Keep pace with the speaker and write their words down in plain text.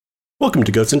Welcome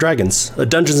to Goats and Dragons, a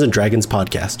Dungeons & Dragons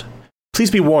podcast. Please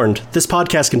be warned, this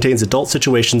podcast contains adult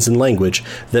situations and language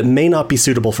that may not be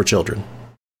suitable for children.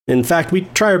 In fact, we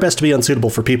try our best to be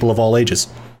unsuitable for people of all ages.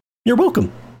 You're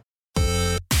welcome.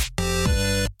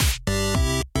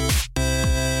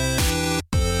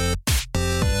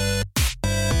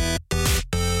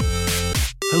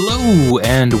 Hello,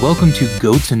 and welcome to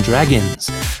Goats and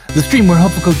Dragons, the stream where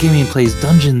Helpful Code Gaming plays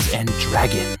Dungeons and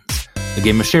Dragons, a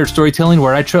game of shared storytelling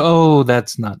where oh,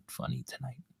 that's not funny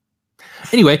tonight.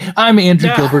 Anyway, I'm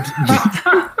Andrew Gilbert.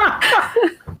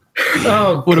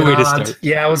 Oh, what a way to God. start.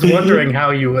 Yeah, I was wondering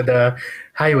how you would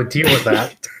deal with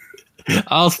that.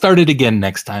 I'll start it again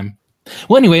next time.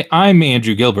 Well, anyway, I'm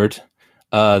Andrew Gilbert,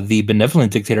 the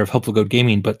benevolent dictator of Helpful Code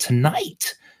Gaming, but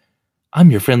tonight,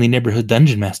 I'm your friendly neighborhood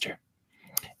dungeon master.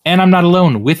 And I'm not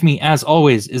alone. With me, as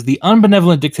always, is the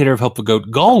unbenevolent dictator of Helpful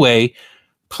Goat, Galway,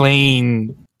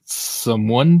 playing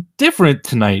someone different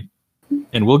tonight.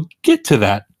 And we'll get to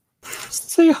that.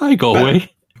 Say hi, Galway.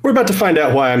 We're about to find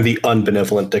out why I'm the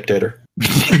unbenevolent dictator.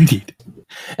 Indeed.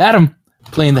 Adam,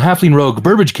 playing the halfling rogue,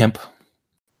 Burbage Kemp.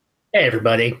 Hey,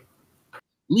 everybody.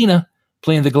 Lena,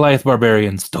 playing the Goliath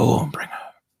barbarian, Stormbringer.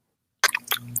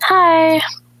 Hi.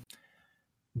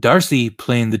 Darcy,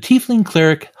 playing the tiefling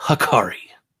cleric, Hakari.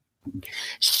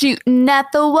 Shooting at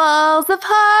the walls of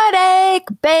heartache,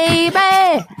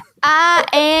 baby. I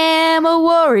am a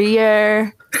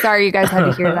warrior. Sorry, you guys had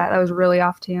to hear that. That was really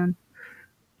off tune.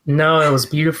 No, it was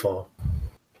beautiful.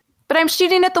 But I'm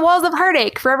shooting at the walls of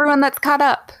heartache for everyone that's caught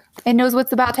up and knows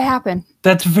what's about to happen.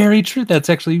 That's very true. That's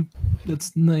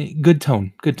good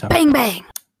tone. Good tone. Bang, bang.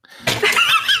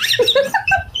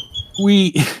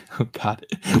 We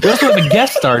also have a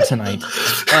guest star tonight.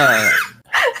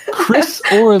 Chris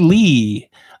Orlee.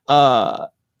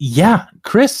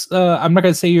 Chris, I'm not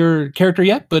going to say your character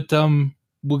yet, but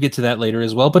we'll get to that later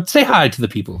as well. But say hi to the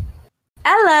people.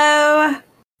 Hello.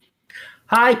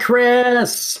 Hi,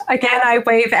 Chris. Again, I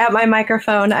wave at my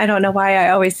microphone. I don't know why I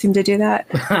always seem to do that.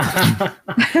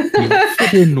 You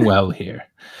fit in well here.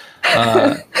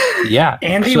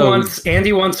 Andy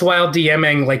once while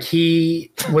DMing, like he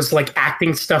was like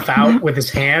acting stuff out with his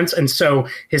hands, and so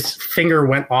his finger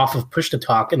went off of push to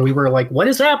talk, and we were like, "What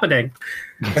is happening?"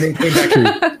 And he came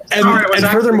back. and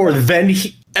furthermore, then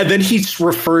he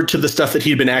referred to the stuff that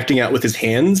he'd been acting out with his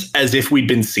hands as if we'd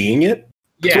been seeing it.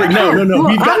 Yeah, like, no. Well,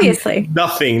 We've obviously gotten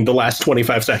nothing the last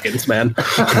 25 seconds, man.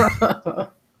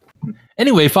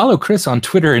 Anyway, follow Chris on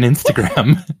Twitter and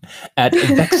Instagram at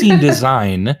Vexing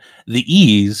Design. The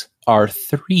E's are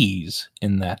 3s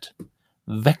in that.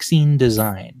 Vexing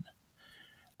Design.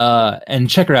 And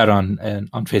check her out on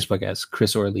Facebook as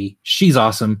Chris Orlee. She's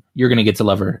awesome. You're going to get to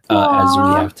love her as we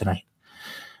have tonight.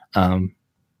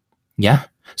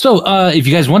 So if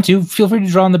you guys want to, feel free to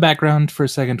draw in the background for a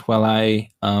second while I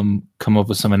come up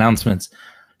with some announcements.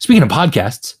 Speaking of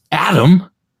podcasts, Adam,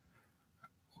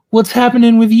 what's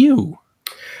happening with you?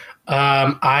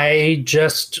 I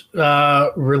just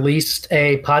released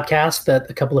a podcast that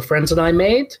a couple of friends and I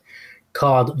made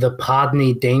called the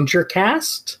Podney Danger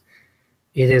Cast.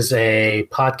 It is a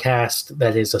podcast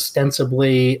that is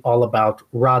ostensibly all about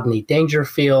Rodney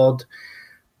Dangerfield,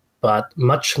 but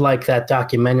much like that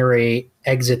documentary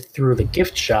Exit Through the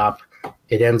Gift Shop,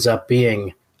 it ends up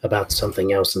being about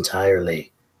something else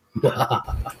entirely.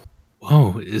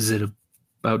 Whoa, is it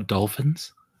about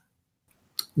dolphins?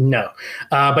 No.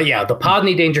 But yeah, the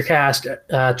Podney Danger Cast,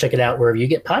 check it out wherever you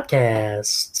get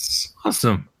podcasts.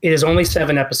 Awesome. It is only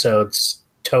 7 episodes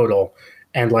total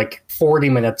and like 40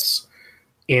 minutes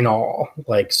in all.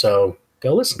 Like, so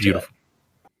go listen to it.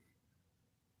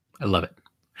 I love it.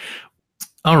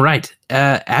 All right.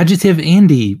 Adjective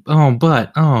Andy.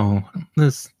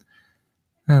 That's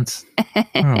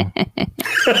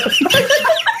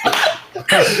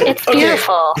It's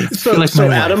beautiful.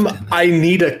 So Adam, I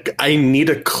need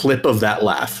a clip of that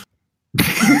laugh.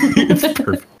 It's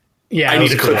perfect. Yeah, I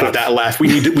need a clip of that laugh. We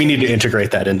need to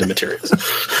integrate that into materials.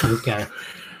 Okay.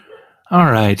 All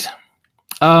right.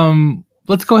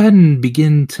 Let's go ahead and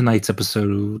begin tonight's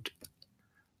episode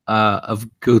of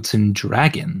Goats and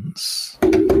Dragons.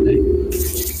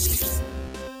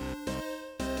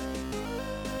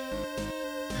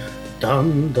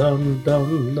 Dum dum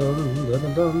dum dum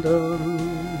dum dum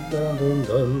dum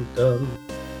dum dum.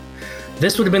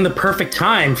 This would have been the perfect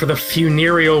time for the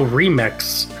funereal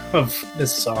remix of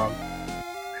this song.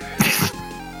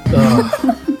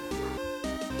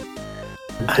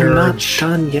 I'm not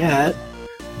done yet.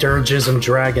 Dirges and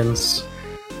Dragons.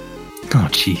 Oh,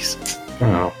 jeez.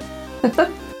 Oh.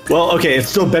 Well, okay, it's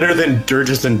still better than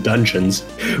Dirges and Dungeons.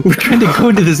 We're trying to go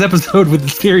into this episode with a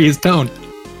serious tone.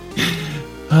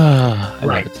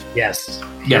 Right. Yes.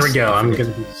 Here we go. I'm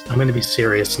gonna be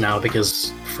serious now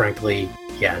because, frankly,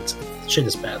 yeah, shit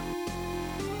is bad.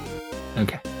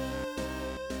 Okay.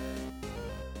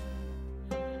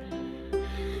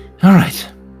 All right.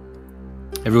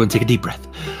 Everyone take a deep breath.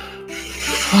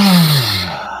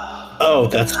 Oh,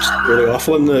 that's really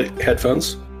awful in the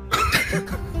headphones.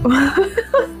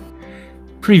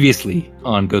 Previously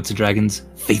on Goats and Dragons,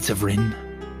 Fates of Rin.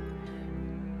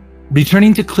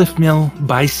 Returning to Cliff Mill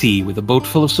by sea with a boat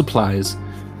full of supplies,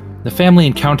 the family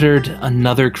encountered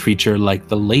another creature like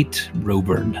the late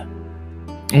Roburn.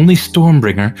 Only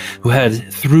Stormbringer, who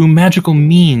had, through magical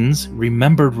means,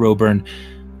 remembered Roburn,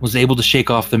 was able to shake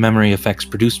off the memory effects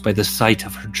produced by the sight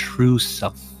of her true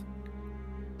self.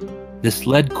 This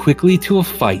led quickly to a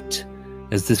fight,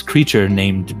 as this creature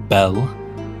named Belle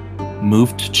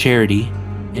moved Charity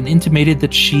and intimated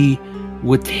that she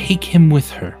would take him with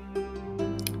her.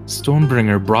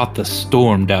 Stormbringer brought the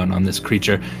storm down on this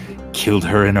creature, killed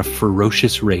her in a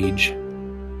ferocious rage.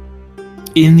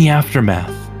 In the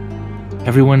aftermath,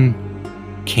 everyone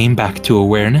came back to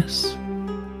awareness,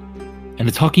 and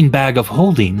a talking bag of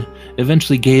holding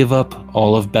eventually gave up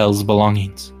all of Belle's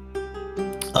belongings.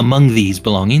 Among these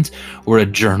belongings were a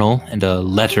journal and a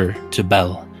letter to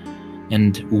Belle,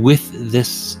 and with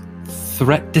this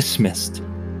threat dismissed,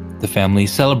 the family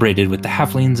celebrated with the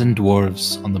halflings and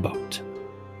dwarves on the boat.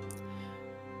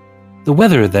 The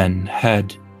weather then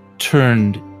had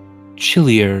turned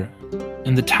chillier,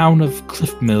 and the town of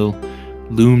Cliff Mill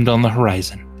loomed on the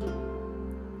horizon.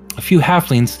 A few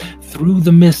halflings, through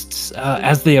the mists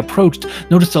as they approached,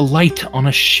 noticed a light on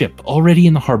a ship already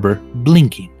in the harbor,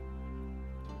 blinking.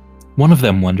 One of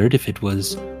them wondered if it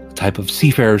was a type of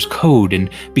seafarer's code and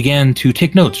began to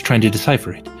take notes, trying to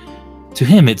decipher it. To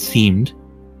him, it seemed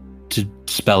to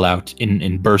spell out,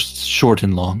 in bursts short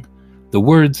and long, the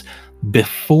words,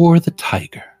 "Before the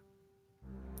Tiger."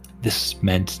 This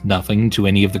meant nothing to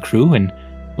any of the crew and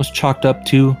was chalked up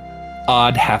to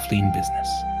odd halfling business.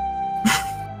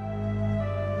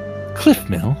 Cliff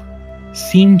Mill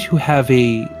seemed to have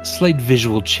a slight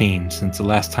visual change since the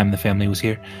last time the family was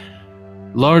here.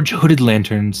 Large hooded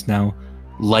lanterns now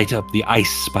light up the ice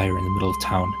spire in the middle of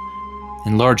town,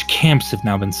 and large camps have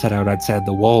now been set out outside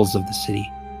the walls of the city,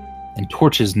 and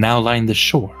torches now line the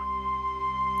shore.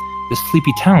 The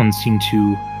sleepy town seemed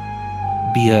to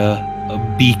be a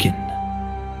beacon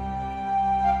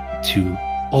to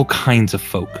all kinds of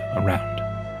folk around.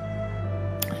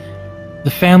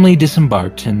 The family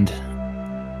disembarked and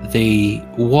they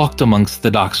walked amongst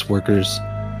the docks workers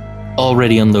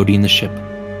already unloading the ship,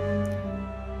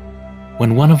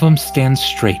 when one of them stands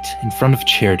straight in front of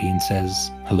Charity and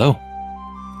says, "Hello."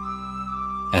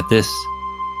 At this,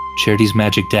 Charity's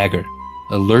magic dagger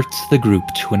alerts the group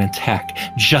to an attack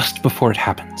just before it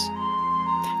happens.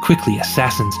 Quickly,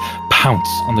 assassins pounce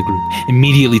on the group,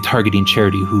 immediately targeting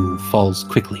Charity, who falls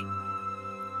quickly.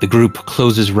 The group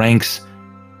closes ranks,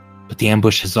 but the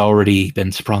ambush has already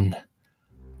been sprung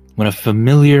when a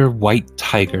familiar white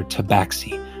tiger,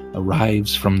 Tabaxi,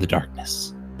 arrives from the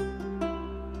darkness.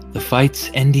 The fight's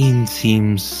ending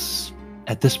seems,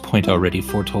 at this point, already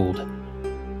foretold.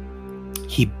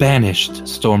 He banished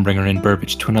Stormbringer and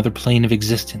Burbage to another plane of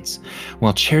existence,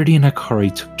 while Charity and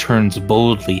Hikari took turns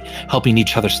boldly helping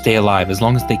each other stay alive as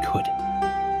long as they could.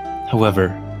 However,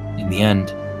 in the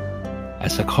end,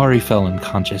 as Hikari fell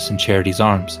unconscious in Charity's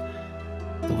arms,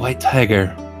 the White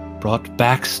Tiger brought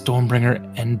back Stormbringer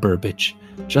and Burbage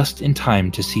just in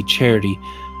time to see Charity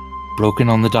broken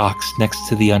on the docks next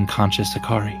to the unconscious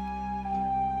Hikari.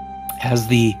 As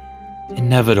the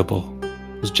inevitable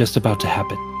was just about to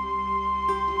happen,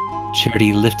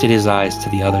 Charity lifted his eyes to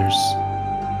the others,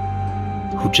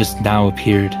 who just now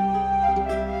appeared.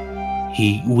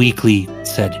 He weakly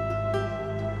said,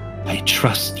 "I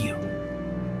trust you."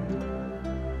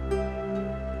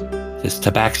 This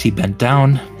Tabaxi bent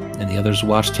down, and the others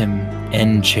watched him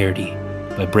end Charity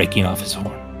by breaking off his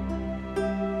horn.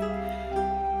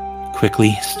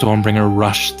 Quickly, Stormbringer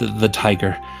rushed the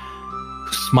tiger,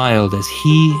 who smiled as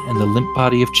he and the limp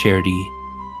body of Charity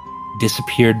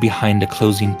disappeared behind a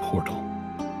closing portal.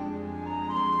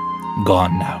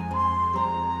 Gone now.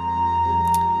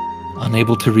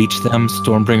 Unable to reach them,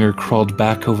 Stormbringer crawled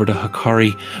back over to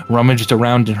Hikari, rummaged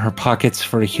around in her pockets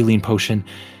for a healing potion,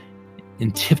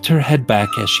 and tipped her head back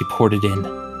as she poured it in.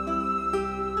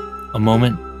 A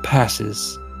moment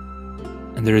passes,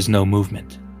 and there is no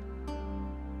movement.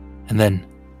 And then,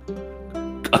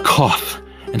 a cough,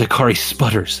 and Hikari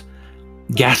sputters,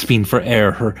 gasping for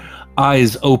air, her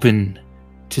eyes open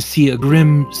to see a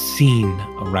grim scene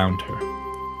around her.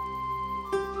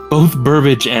 Both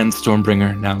Burbage and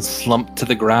Stormbringer now slump to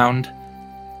the ground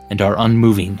and are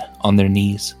unmoving on their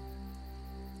knees.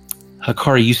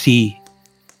 Hikari, you see,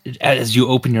 as you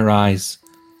open your eyes,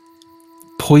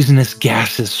 poisonous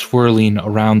gases swirling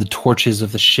around the torches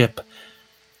of the ship.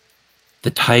 The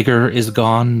tiger is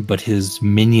gone, but his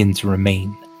minions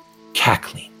remain,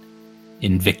 cackling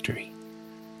in victory.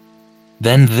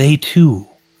 Then they too,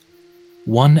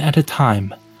 one at a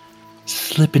time,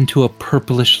 slip into a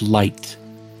purplish light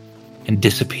and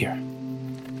disappear.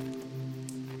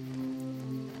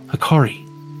 Hikari,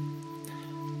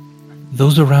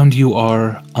 those around you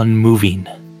are unmoving,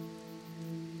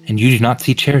 and you do not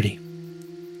see Charity.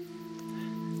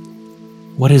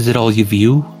 What is it all of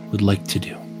you would like to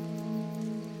do?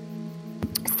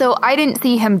 So I didn't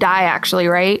see him die, actually,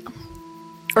 right?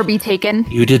 Or be taken?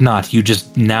 You did not. You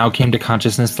just now came to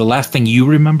consciousness. The last thing you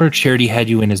remember, Charity had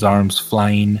you in his arms,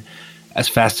 flying as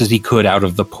fast as he could out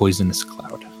of the poisonous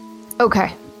cloud.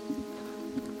 Okay.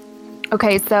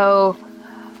 Okay, so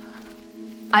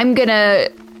I'm gonna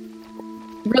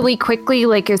really quickly,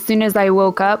 like as soon as I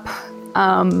woke up,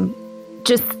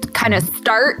 just kind of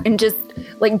start and just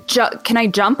like, can I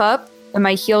jump up? Am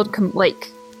I healed?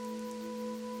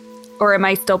 Or am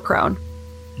I still prone?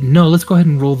 No, let's go ahead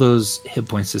and roll those hit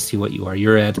points to see what you are.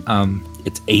 You're at,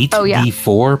 it's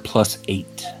 8d4 plus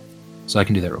 8. So I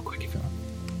can do that real quick if you want.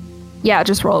 Yeah,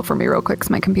 just roll it for me real quick because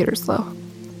my computer's slow.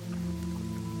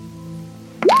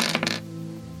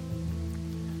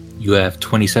 You have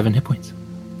 27 hit points.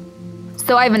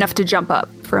 So I have enough to jump up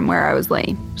from where I was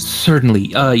laying.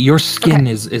 Certainly. Your skin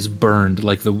is burned,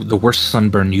 like the worst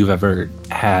sunburn you've ever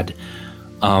had.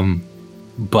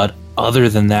 But other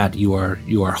than that, you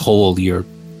are whole. You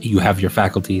have your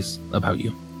faculties about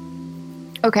you.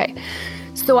 Okay.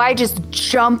 So I just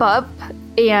jump up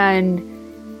and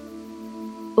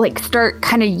like start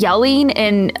kind of yelling,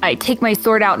 and I take my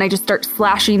sword out and I just start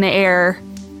slashing the air.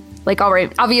 Like, all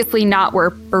right, obviously not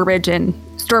where Burbage and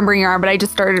Stormbringer are, but I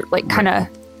just started like kind of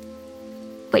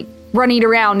like running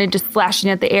around and just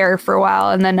slashing at the air for a while.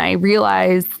 And then I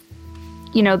realized,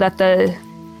 that the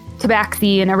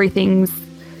tabaxi and everything's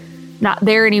not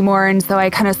there anymore. And so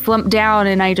I kind of slump down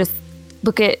and I just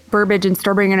look at Burbage and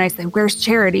Stormbringer and I say, "Where's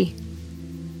Charity?"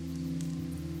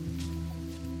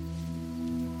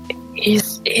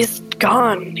 He's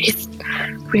gone.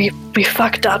 We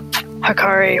fucked up,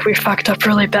 Hikari. We fucked up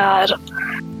really bad.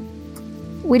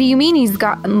 What do you mean he's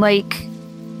gotten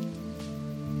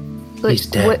He's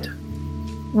dead.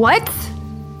 What?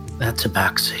 That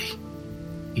tabaxi.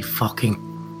 He fucking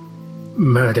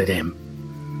murdered him.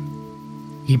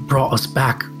 He brought us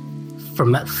back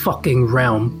from that fucking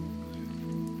realm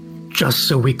just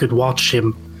so we could watch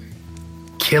him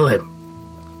kill him.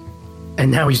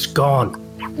 And now he's gone.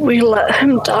 We let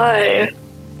him die.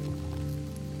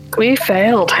 We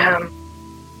failed him.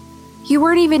 You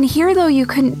weren't even here though. You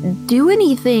couldn't do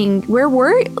anything.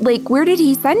 Where did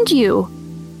he send you?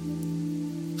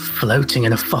 Floating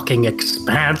in a fucking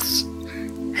expanse.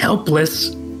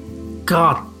 Helpless.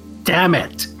 God damn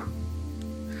it.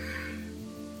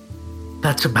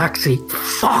 That tabaxi.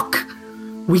 Fuck!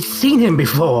 We've seen him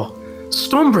before.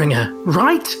 Stormbringer,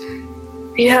 right?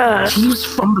 Yeah. He was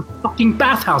from the fucking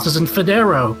bathhouses in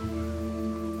Federo.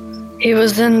 He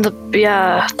was in the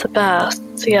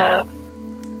baths, yeah.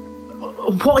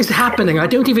 What is happening? I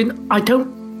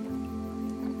don't...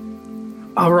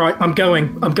 Alright, I'm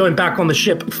going back on the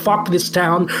ship. Fuck this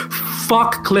town.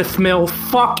 Fuck Cliff Mill.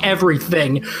 Fuck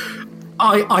everything.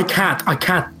 I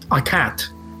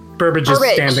can't. Burbage is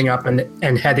standing up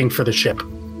and heading for the ship.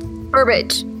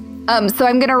 Burbage. So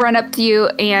I'm gonna run up to you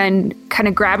and kind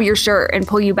of grab your shirt and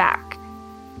pull you back.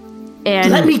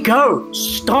 And let me go!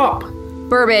 Stop!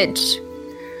 Burbage.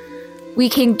 We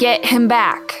can get him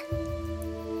back.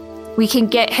 We can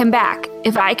get him back.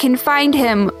 If I can find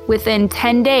him within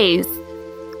 10 days,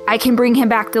 I can bring him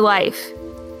back to life.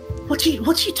 What's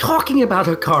you talking about,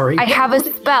 Hikari? I have a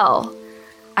spell.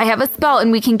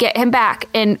 And we can get him back.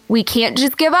 And we can't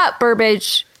just give up,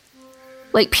 Burbage.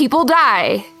 Like, people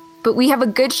die, but we have a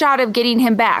good shot of getting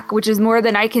him back, which is more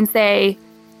than I can say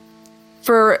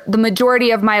for the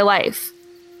majority of my life.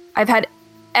 I've had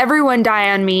everyone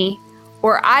die on me,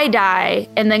 or I die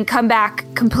and then come back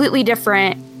completely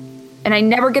different, and I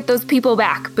never get those people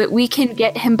back, but we can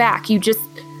get him back. You just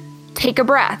take a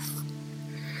breath.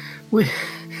 We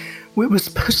were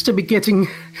supposed to be getting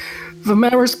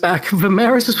Vimeris back.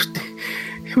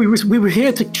 We were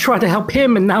here to try to help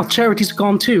him, and now Charity's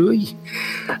gone too.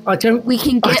 We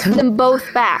can get them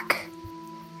both back.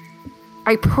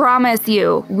 I promise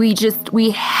you. We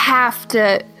have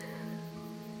to.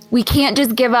 We can't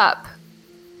just give up.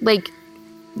 Like,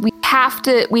 we have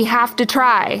to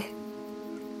try.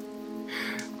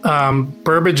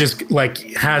 Burbage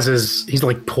is he's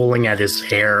pulling at his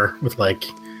hair with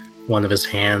one of his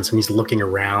hands, and he's looking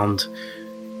around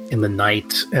in the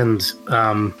night. And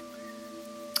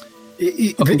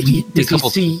does he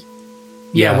see?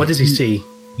 Yeah, what does he see?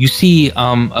 You see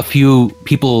a few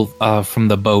people from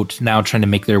the boat now trying to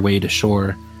make their way to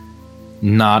shore,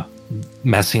 not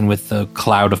messing with the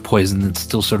cloud of poison that's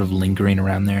still sort of lingering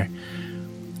around there.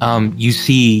 You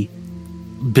see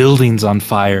buildings on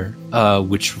fire,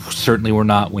 which certainly were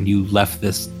not when you left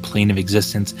this plane of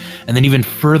existence. And then even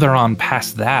further on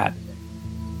past that,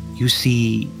 you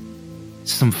see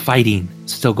some fighting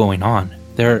still going on.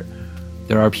 There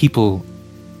are people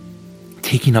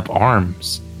taking up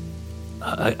arms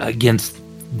against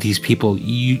these people.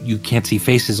 You can't see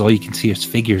faces. All you can see is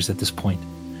figures at this point.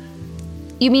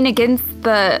 You mean against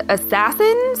the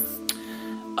assassins?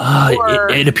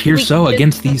 It appears so.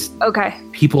 Against these okay.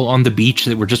 people on the beach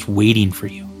that were just waiting for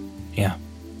you. Yeah.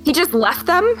 He just left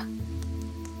them?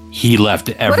 He left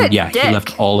He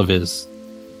left all of his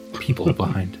people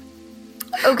behind.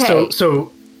 Okay.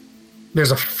 So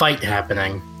there's a fight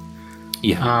happening.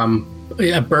 Yeah.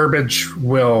 Burbage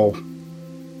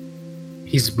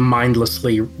he's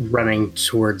mindlessly running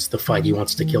towards the fight. He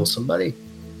wants to kill somebody.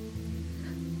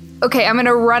 Okay, I'm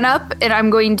gonna run up and I'm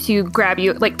going to grab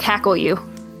you, like tackle you.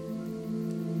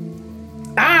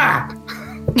 Ah!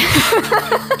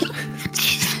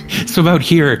 So about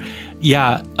here,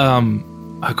 yeah,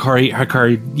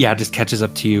 Hakari, yeah, just catches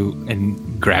up to you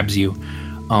and grabs you.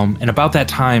 And about that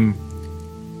time,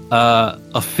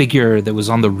 a figure that was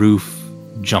on the roof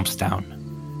jumps down.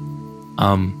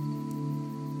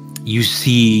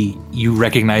 You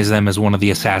recognize them as one of the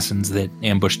assassins that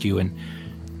ambushed you, and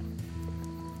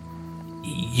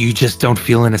you just don't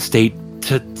feel in a state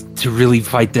to really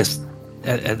fight this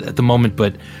at the moment.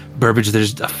 But Burbage,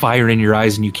 there's a fire in your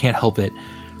eyes and you can't help it.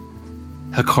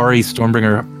 Hakari,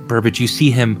 Stormbringer, Burbage, you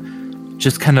see him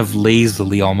just kind of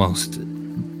lazily, almost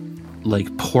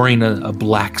like pouring a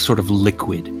black sort of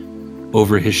liquid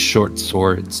over his short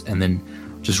swords and then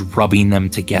just rubbing them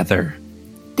together.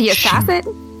 The assassin?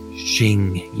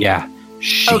 Shing, yeah.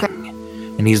 Shing. Okay.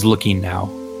 And he's looking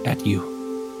now at you.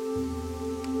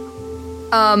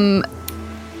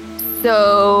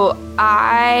 So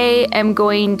I am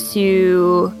going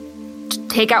to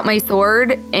take out my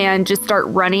sword and just start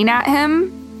running at him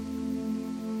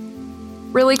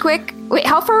really quick. Wait,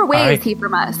 how far away is he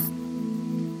from us?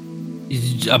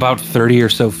 About 30 or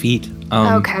so feet.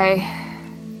 Okay.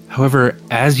 However,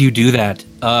 as you do that,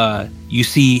 you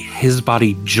see his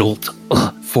body jolt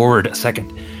forward a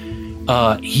second.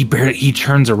 He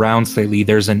turns around slightly.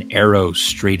 There's an arrow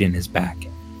straight in his back.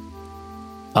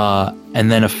 And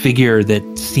then a figure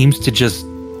that seems to just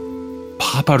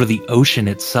pop out of the ocean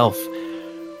itself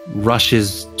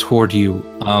rushes toward you.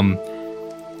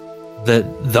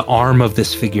 The arm of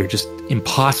this figure, just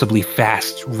impossibly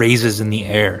fast, raises in the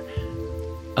air,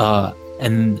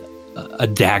 and a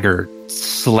dagger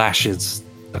slashes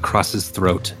across his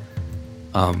throat.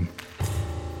 And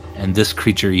this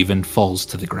creature even falls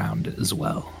to the ground as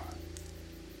well.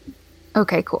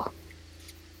 Okay, cool.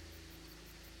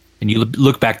 And you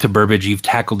look back to Burbage, you've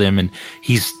tackled him, and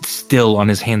he's still on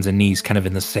his hands and knees, kind of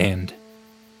in the sand.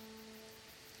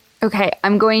 Okay,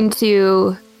 I'm going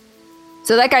to...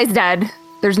 So that guy's dead.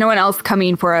 There's no one else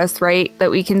coming for us, right? That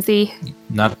we can see?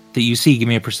 Not that you see. Give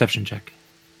me a perception check.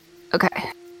 Okay.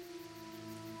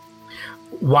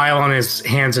 While on his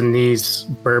hands and knees,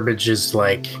 Burbage is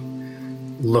like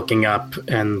looking up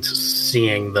and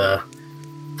seeing the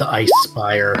ice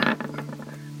spire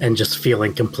and just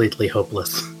feeling completely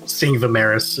hopeless. Seeing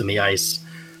Vimeris in the ice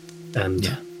and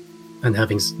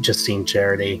having just seen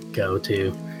Charity go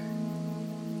to.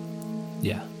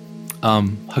 Yeah.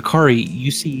 Hakari, you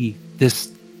see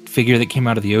this figure that came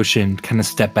out of the ocean kind of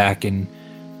step back and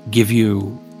give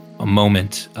you a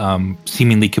moment,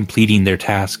 seemingly completing their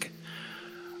task.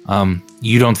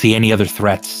 You don't see any other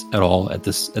threats at all at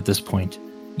this point.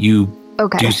 You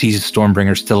do see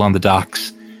Stormbringer still on the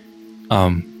docks.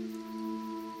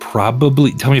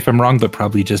 Probably, tell me if I'm wrong, but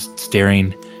probably just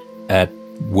staring at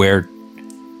where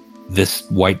this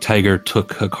white tiger took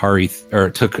Hakari, or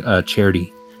took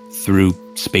Charity through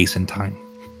space and time.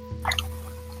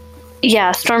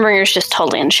 Yeah, Stormbringer's just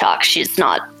totally in shock. She's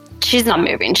not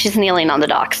moving. She's kneeling on the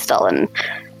dock still and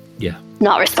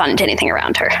not responding to anything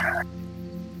around her.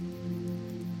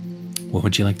 What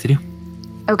would you like to do?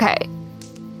 Okay.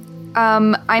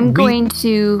 I'm going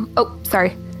to... Oh,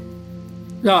 sorry.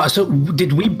 No, so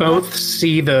did we both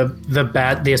see the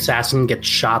assassin get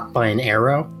shot by an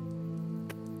arrow?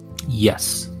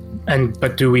 Yes.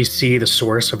 But do we see the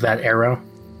source of that arrow?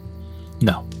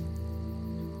 No.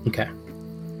 Okay.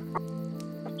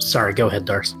 Sorry, go ahead,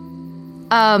 Darce.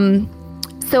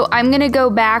 So I'm gonna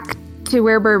go back to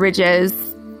where Burbage is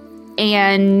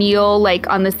and kneel like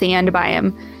on the sand by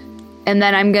him. And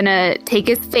then I'm going to take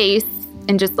his face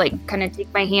and just like kind of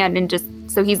take my hand and just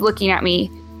so he's looking at me.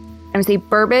 I'm going to say,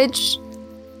 Burbage,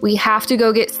 we have to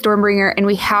go get Stormbringer and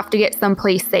we have to get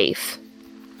someplace safe.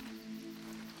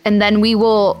 And then we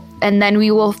will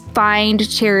find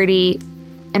Charity,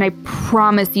 and I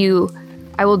promise you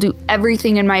I will do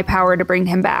everything in my power to bring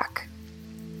him back.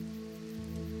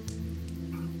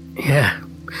 Yeah.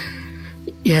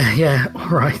 All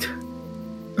right.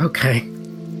 Okay.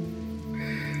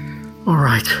 All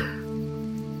right.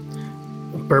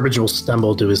 Burbage will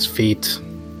stumble to his feet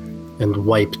and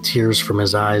wipe tears from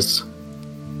his eyes.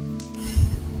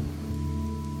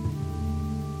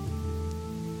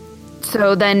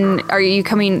 So then, are you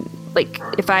coming, like,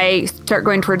 if I start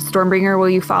going towards Stormbringer, will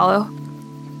you follow?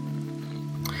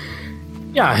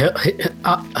 Yeah,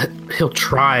 he'll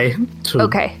try to,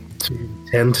 okay. to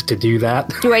intend to do that.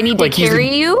 Do I need to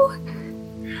carry you?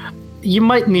 You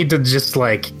might need to just,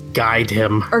 like, guide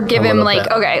him. Or give him, like,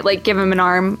 bit. Okay, like, give him an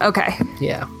arm. Okay.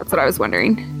 Yeah. That's what I was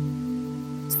wondering.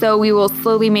 So we will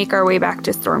slowly make our way back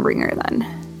to Stormbringer then.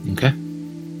 Okay.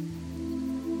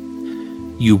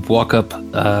 You walk up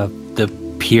the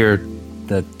pier,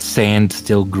 the sand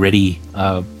still gritty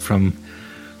from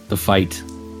the fight.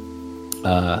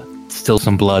 Still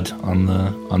some blood on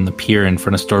the pier in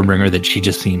front of Stormbringer that she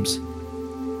just seems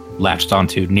latched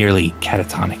onto, nearly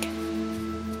catatonic.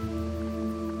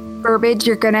 Burbage,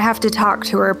 you're gonna have to talk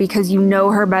to her because you know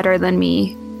her better than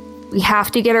me. We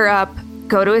have to get her up,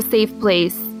 go to a safe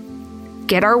place,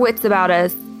 get our wits about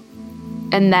us,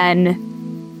 and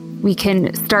then we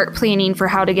can start planning for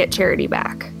how to get Charity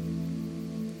back.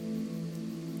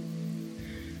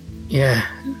 Yeah,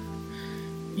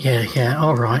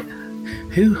 all right.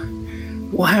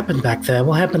 What happened back there?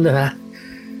 What happened to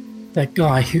that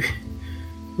guy?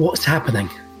 What's happening?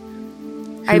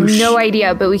 I have no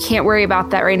idea, but we can't worry about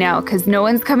that right now because no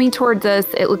one's coming towards us.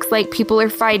 It looks like people are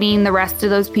fighting the rest of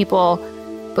those people,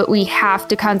 but we have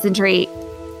to concentrate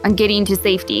on getting to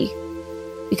safety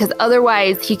because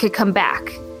otherwise he could come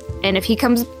back. And if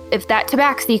that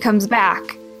Tabaxi comes back,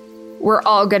 we're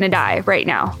all gonna die right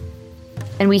now.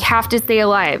 And we have to stay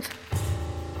alive.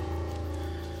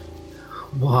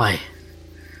 Why?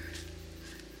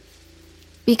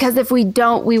 Because if we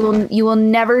don't, you will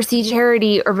never see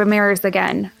Charity or Vimeris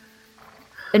again.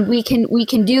 And we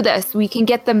can do this. We can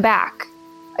get them back.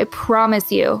 I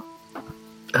promise you.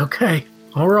 Okay.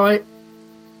 All right.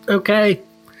 Okay.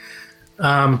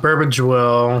 Burbage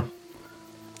will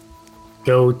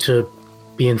go to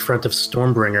be in front of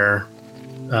Stormbringer.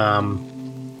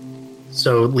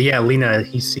 So yeah, Lena,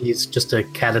 he sees just a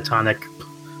catatonic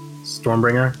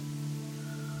Stormbringer.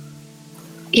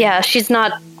 Yeah, she's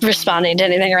not responding to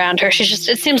anything around her.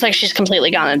 It seems like she's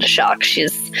completely gone into shock.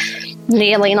 She's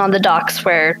kneeling on the docks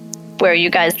where you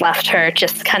guys left her,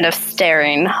 just kind of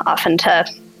staring off into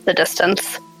the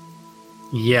distance.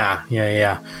 Yeah. I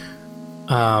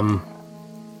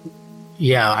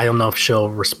don't know if she'll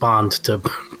respond to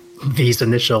these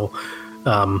initial,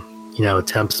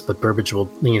 attempts, but Burbage will,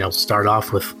 start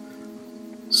off with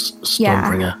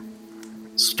Stormbringer.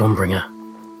 Yeah.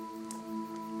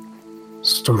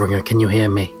 Stormbringer, can you hear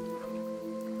me?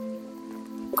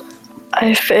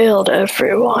 I failed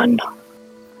everyone.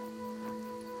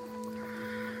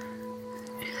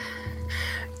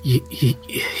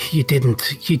 You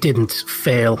didn't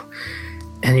fail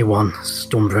anyone,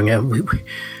 Stormbringer.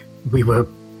 We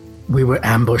were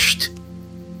ambushed.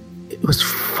 It was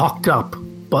fucked up,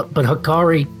 but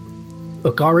Hikari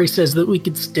says that we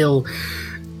can still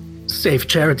save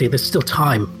Charity. There's still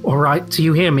time. All right, do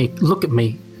you hear me? Look at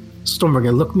me,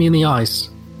 Stormbringer. Look me in the eyes.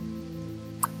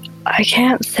 I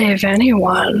can't save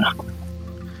anyone.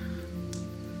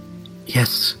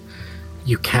 Yes,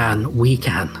 you can. We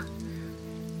can.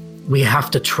 We have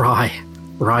to try,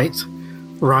 right?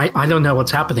 Right? I don't know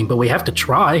what's happening, but we have to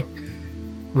try.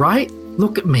 Right?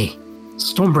 Look at me,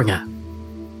 Stormbringer.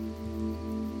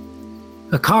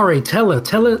 Hikari,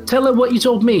 tell her what you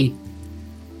told me.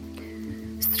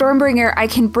 Stormbringer, I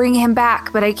can bring him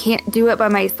back, but I can't do it by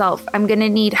myself. I'm gonna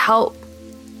need help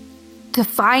to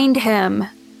find him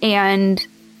and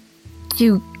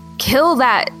to kill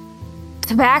that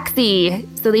Tabaxi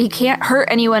so that he can't hurt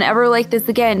anyone ever like this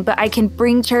again. But I can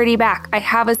bring Charity back. I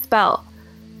have a spell.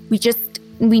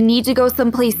 We need to go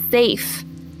someplace safe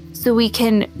so we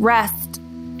can rest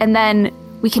and then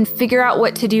we can figure out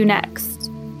what to do next.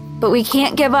 But we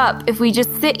can't give up. If we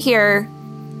just sit here,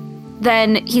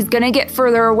 then he's gonna get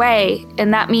further away,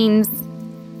 and that means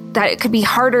that it could be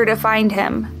harder to find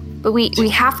him. But we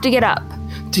have to get up.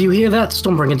 Do you hear that,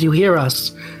 Stormbringer? Do you hear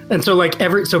us? And so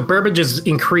Burbage is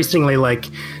increasingly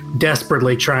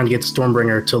desperately trying to get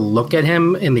Stormbringer to look at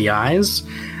him in the eyes.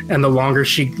 And the longer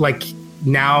she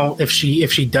now, if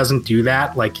she doesn't do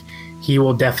that, he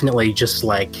will definitely just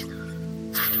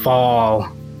fall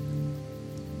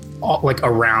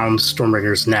around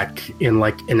Stormbringer's neck in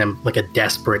a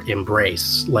desperate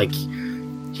embrace.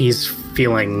 He's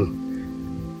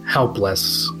feeling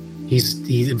helpless.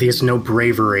 There's no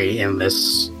bravery in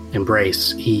this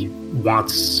embrace. He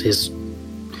wants his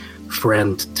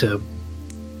friend to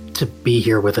be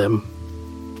here with him.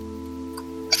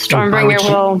 Stormbringer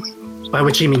will... By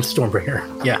which he means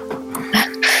Stormbringer, yeah.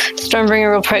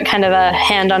 Stormbringer will put kind of a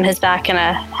hand on his back in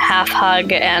a half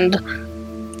hug and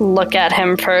look at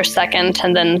him for a second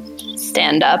and then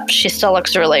stand up. She still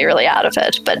looks really, really out of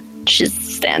it, but she's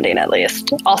standing at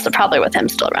least. Also probably with him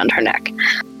still around her neck.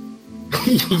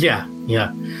 Yeah.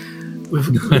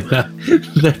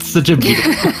 That's such a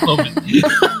beautiful moment.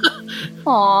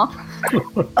 Aw.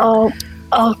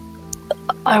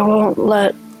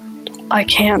 I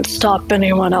can't stop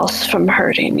anyone else from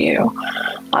hurting you.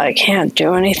 I can't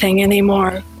do anything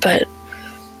anymore, but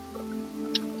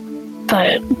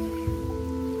I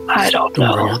don't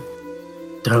know.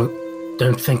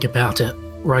 Don't think about it.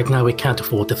 Right now we can't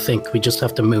afford to think. We just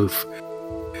have to move.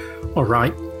 All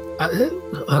right.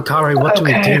 Akari, what do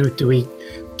we do?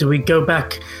 Do we go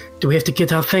back? Do we have to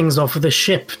get our things off of the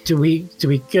ship? Do we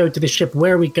go to the ship?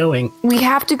 Where are we going? We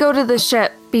have to go to the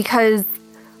ship because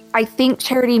I think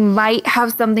Charity might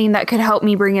have something that could help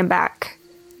me bring him back.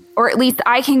 Or at least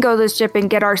I can go to the ship and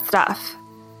get our stuff.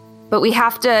 But we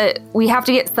have to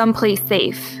get someplace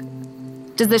safe.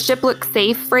 Does the ship look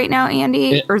safe right now,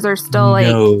 Andy? Or is there still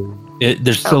No.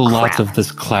 There's still lots of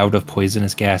this cloud of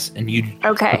poisonous gas. And you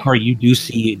do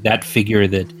see that figure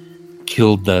that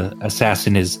killed the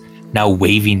assassin is now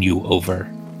waving you over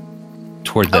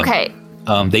toward them. Okay.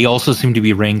 They also seem to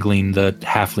be wrangling the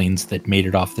halflings that made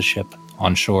it off the ship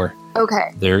on shore.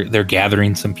 Okay. They're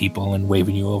gathering some people and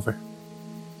waving you over.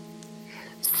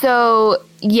 So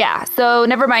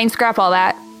never mind, scrap all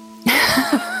that.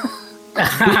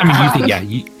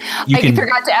 I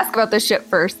forgot to ask about the ship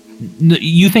first.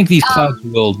 You think these clouds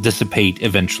will dissipate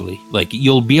eventually?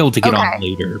 You'll be able to get on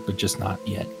later, but just not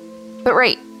yet. But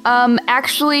right.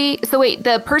 Actually, so wait,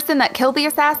 the person that killed the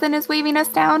assassin is waving us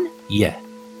down? Yeah.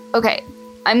 Okay.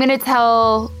 I'm going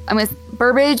to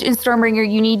Burbage and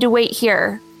Stormbringer, you need to wait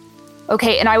here.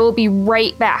 Okay, and I will be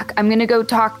right back. I'm going to go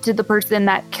talk to the person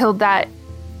that killed that.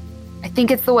 I think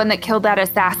it's the one that killed that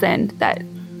assassin that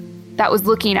was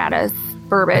looking at us,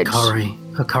 Burbage.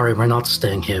 Akari, we're not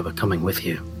staying here. We're coming with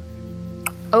you.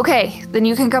 Okay, then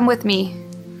you can come with me.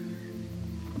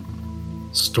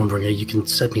 Stormbringer, you can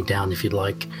set me down if you'd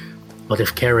like. But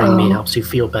if carrying me helps you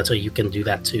feel better, you can do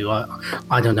that too.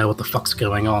 I don't know what the fuck's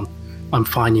going on. I'm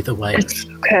fine either way. It's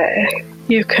okay.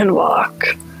 You can walk.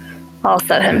 I'll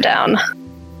set him down.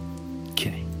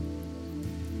 Okay.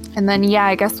 And then,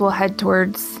 I guess we'll head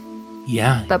towards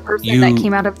the person that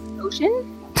came out of the ocean.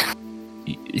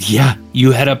 Yeah,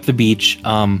 you head up the beach.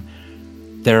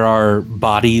 There are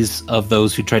bodies of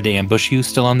those who tried to ambush you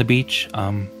still on the beach.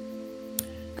 And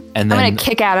then, I'm going to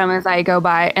kick at him as I go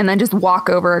by and then just walk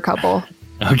over a couple.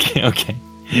 Okay.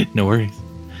 No worries.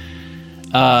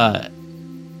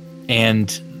 And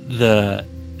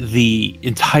the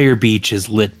entire beach is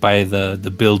lit by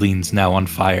the buildings now on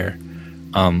fire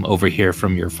over here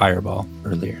from your fireball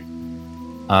earlier.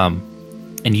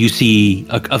 And you see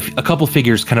a couple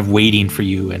figures kind of waiting for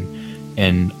you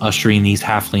and ushering these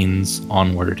halflings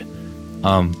onward.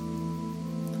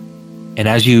 And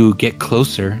as you get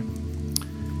closer,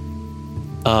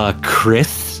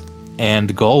 Chris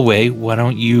and Galway, why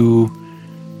don't you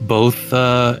both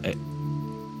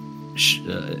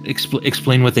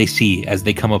explain what they see as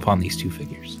they come upon these two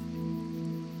figures?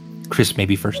 Chris,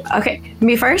 maybe first. Okay,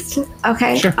 me first?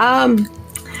 Okay. Sure.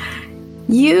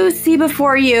 You see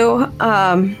before you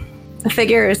a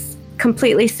figure is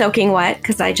completely soaking wet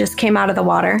because I just came out of the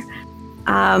water.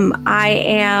 I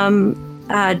am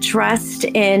dressed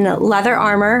in leather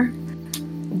armor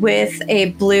with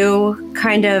a blue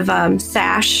kind of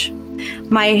sash.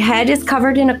 My head is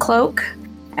covered in a cloak,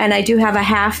 and I do have a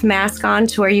half mask on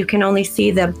to where you can only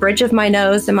see the bridge of my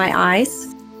nose and my eyes.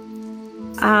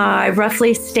 I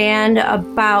roughly stand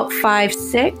about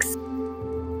 5'6",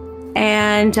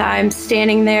 and I'm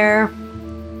standing there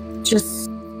just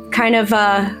kind of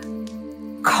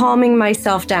calming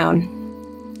myself down.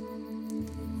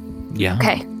 Yeah.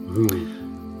 Okay.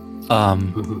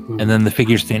 And then the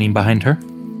figure standing behind her?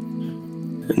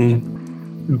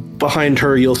 And behind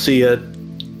her, you'll see a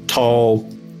tall,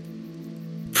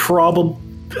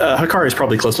 Hikari is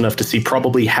probably close enough to see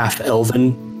probably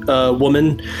half-elven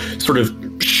woman sort of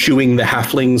shooing the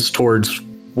halflings towards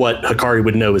what Hikari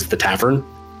would know as the tavern,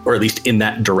 or at least in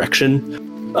that direction.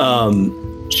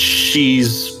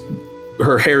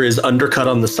 Her hair is undercut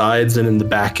on the sides, and in the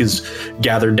back is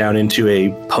gathered down into a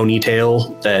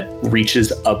ponytail that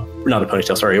reaches up, not a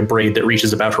ponytail, sorry, a braid that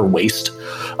reaches about her waist.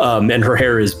 And her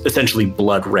hair is essentially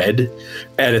blood red.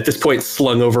 And at this point,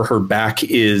 slung over her back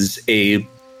is a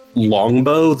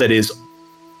longbow that is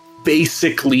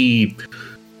basically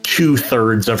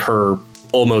 2/3 of her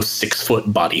almost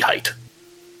 6-foot body height.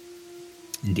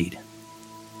 Indeed.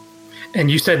 And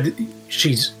you said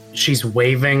she's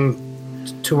waving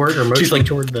toward or motioning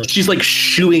toward the. She's like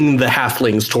shooing the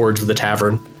halflings towards the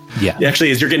tavern. Yeah.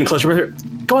 Actually, as you're getting closer with her,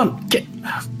 go on, get.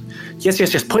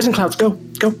 Yes. Poison clouds, go.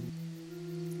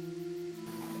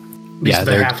 These are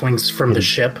the halflings from the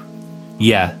ship.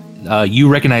 Yeah. You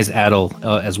recognize Adel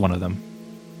as one of them.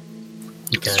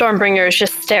 Okay. Stormbringer is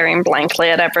just staring blankly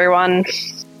at everyone.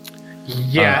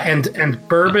 Yeah, and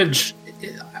Burbage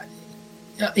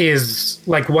is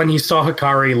like, when he saw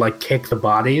Hikari like kick the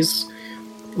bodies,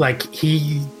 like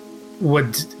he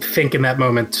would think in that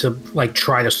moment to like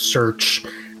try to search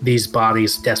these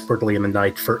bodies desperately in the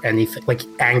night for anything, like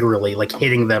angrily, like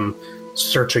hitting them,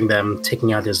 searching them,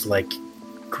 taking out his like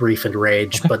grief and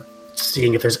rage, but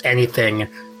seeing if there's anything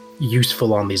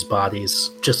useful on these bodies,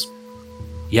 just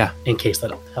in case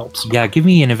that helps. Yeah, give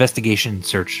me an investigation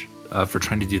search for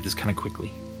trying to do this kind of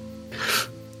quickly.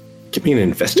 Give me an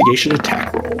investigation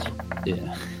attack roll.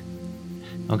 Yeah.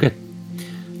 Okay.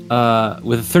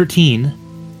 With a 13,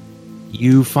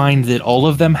 you find that all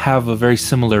of them have a very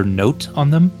similar note on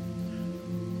them,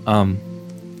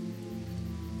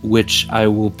 which I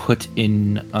will put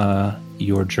in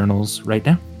your journals right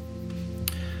now,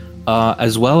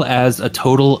 as well as a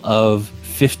total of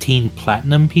 15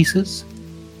 platinum pieces.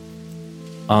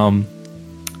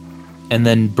 And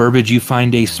then, Burbage, you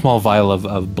find a small vial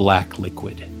of black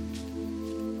liquid.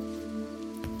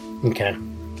 Okay.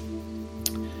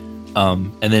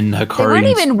 And then Hikari. They weren't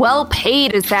even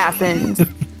well-paid assassins.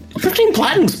 15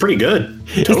 platinum's pretty good.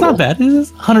 It's not bad.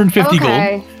 It's 150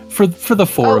 gold for the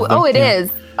four of them. Oh, it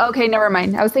is. Okay, never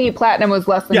mind. I was thinking platinum was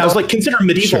less than. Yeah, I was like, consider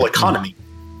medieval economy.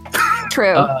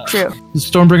 True.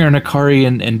 Stormbringer and Hikari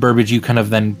and Burbage, you kind of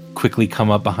then quickly come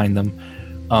up behind them.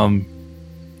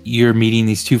 You're meeting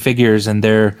these two figures, and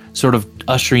they're sort of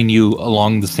ushering you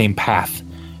along the same path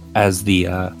as the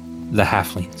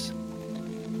halflings.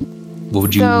 What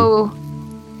would you? So,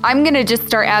 I'm gonna just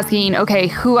start asking. Okay,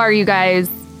 who are you guys?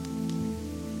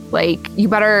 Like, you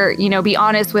better, be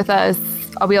honest with us.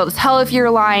 I'll be able to tell if you're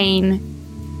lying,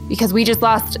 because we just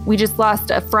lost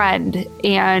a friend,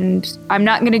 and I'm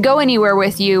not gonna go anywhere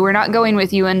with you. We're not going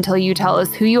with you until you tell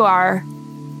us who you are.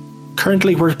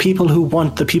 Currently, we're people who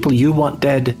want the people you want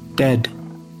dead. I'm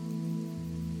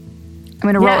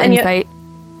gonna roll insight.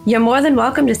 You're more than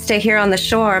welcome to stay here on the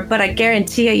shore, but I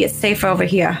guarantee you're safe over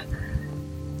here.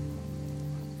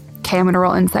 Okay, I'm gonna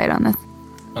roll insight on this.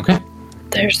 Okay.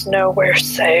 There's nowhere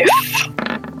safe.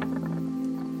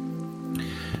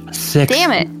 6.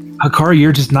 Damn it. Hikari,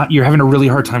 you're having a really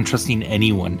hard time trusting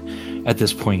anyone at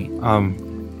this point.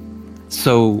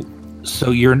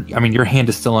 So your hand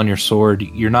is still on your sword.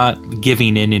 You're not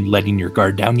giving in and letting your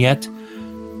guard down yet.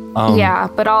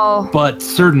 But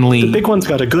certainly... The big one's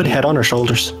got a good head on her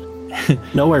shoulders.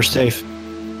 Nowhere's safe.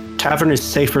 Tavern is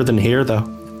safer than here, though.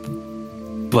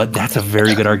 But that's a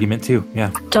very good argument, too.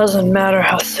 Yeah. Doesn't matter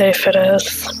how safe it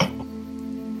is.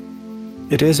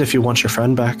 It is if you want your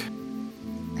friend back.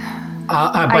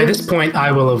 By this point,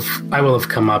 I will have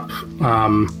come up,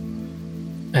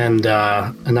 and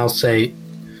I'll say,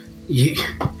 you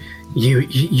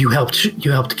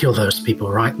helped kill those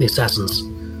people, right? The assassins.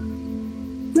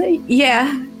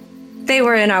 Yeah, they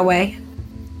were in our way.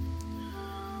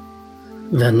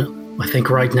 Then I think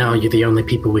right now you're the only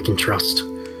people we can trust.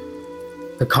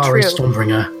 Hikari,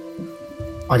 Stormbringer,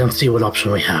 I don't see what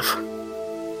option we have.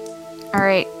 All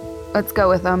right, let's go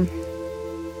with them.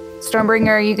 Stormbringer,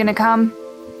 are you gonna come?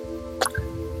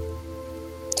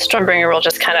 Stormbringer will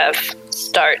just kind of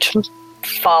start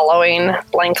following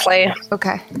blankly.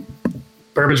 Okay.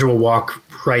 Burbage will walk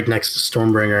right next to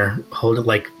Stormbringer, hold it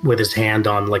like with his hand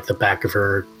on like the back of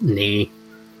her knee.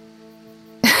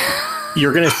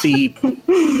 You're gonna see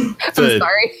I'm sorry,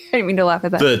 I didn't mean to laugh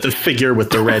at that. The figure with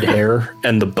the red hair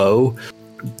and the bow.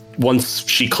 Once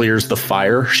she clears the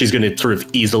fire, she's gonna sort of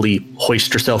easily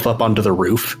hoist herself up onto the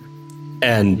roof,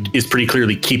 and is pretty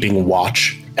clearly keeping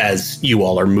watch as you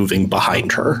all are moving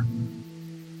behind her.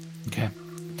 Okay.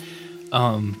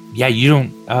 Yeah, you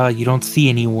don't see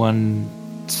anyone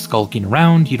skulking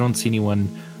around. You don't see anyone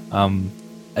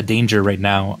a danger right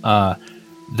now.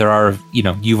 There are,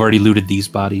 you've already looted these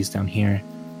bodies down here.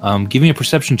 Give me a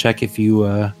perception check if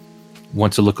you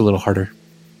want to look a little harder.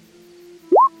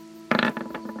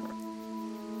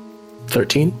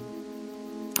 13.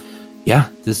 Yeah,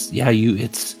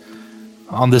 it's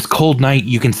on this cold night.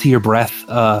 You can see your breath.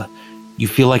 You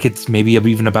feel like it's maybe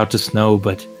even about to snow,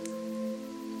 but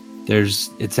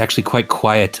it's actually quite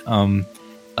quiet.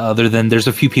 Other than there's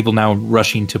a few people now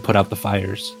rushing to put out the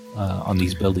fires on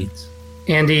these buildings.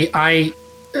 Andy,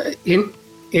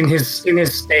 in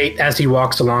his state as he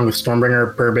walks along with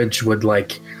Stormbringer, Burbage would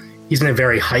he's in a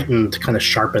very heightened, kind of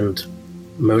sharpened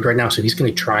mode right now, so he's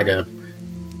going to try to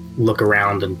look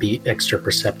around and be extra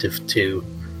perceptive too,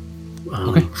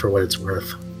 for what it's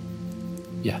worth.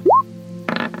 Yeah.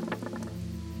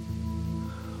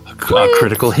 A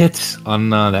critical hit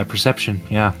on that perception.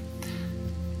 Yeah.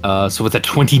 So with a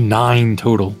 29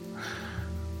 total.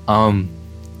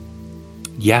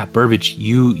 Yeah, Burbage,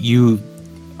 you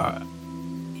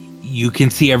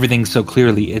can see everything so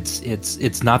clearly.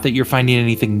 It's not that you're finding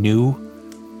anything new.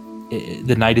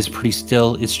 The night is pretty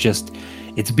still. It's just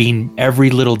every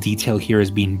little detail here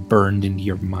is being burned into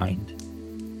your mind.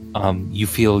 You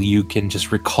feel you can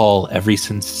just recall every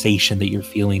sensation that you're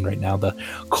feeling right now. The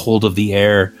cold of the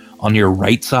air on your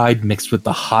right side mixed with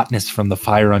the hotness from the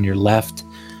fire on your left.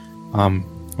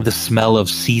 The smell of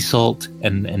sea salt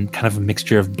and kind of a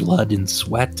mixture of blood and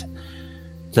sweat.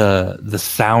 The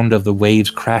sound of the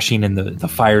waves crashing and the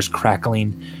fires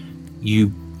crackling.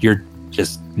 You're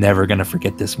just never gonna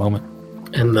forget this moment.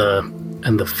 And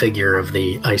the figure of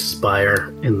the ice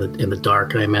spire in the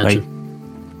dark, I imagine. Right.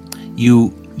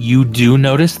 You do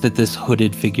notice that this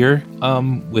hooded figure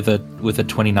with a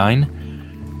 29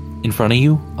 in front of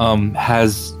you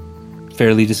has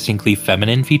fairly distinctly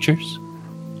feminine features.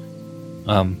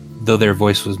 Though their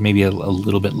voice was maybe a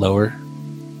little bit lower.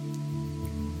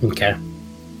 Okay.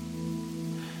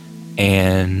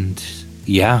 And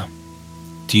yeah,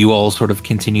 do you all sort of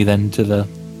continue then to the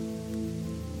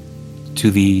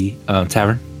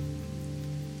tavern?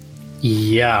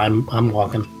 Yeah, I'm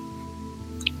walking.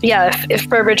 Yeah, if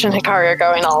Burbage and Hikari are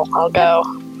going, I'll go.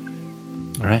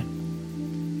 All right.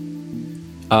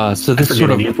 So this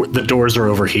sort of the doors are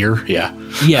over here. Yeah.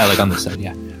 Yeah, like on this side.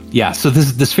 Yeah. Yeah. So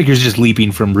this figure is just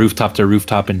leaping from rooftop to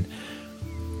rooftop, and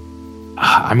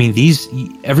I mean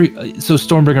so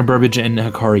Stormbringer, Burbage, and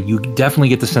Hikari, you definitely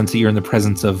get the sense that you're in the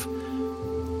presence of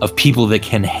people that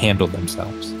can handle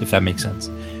themselves, if that makes sense.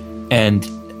 And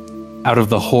out of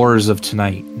the horrors of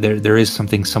tonight, there is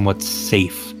something somewhat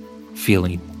safe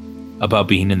feeling about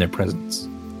being in their presence.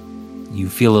 You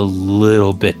feel a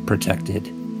little bit protected,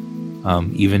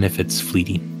 even if it's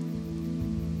fleeting.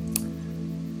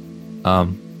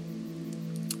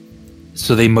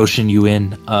 So they motion you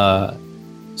in.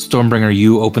 Stormbringer,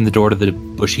 you open the door to the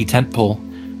bushy tent pole,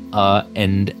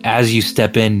 and as you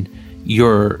step in,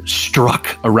 you're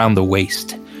struck around the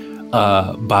waist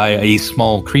by a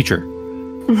small creature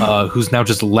who's now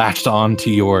just latched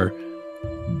onto your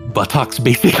buttocks,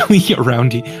 basically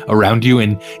around you,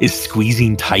 and is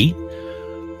squeezing tight.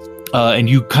 And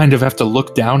you kind of have to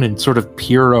look down and sort of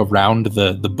peer around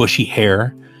the bushy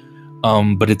hair.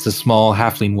 But it's a small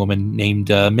halfling woman named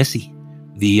Missy,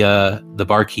 the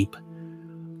barkeep.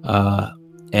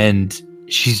 And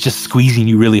she's just squeezing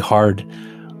you really hard.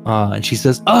 And she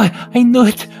says, "Oh, I knew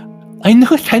it. I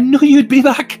knew you'd be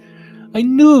back. I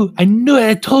knew it. I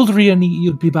told Riani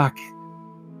you'd be back.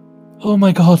 Oh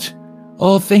my God.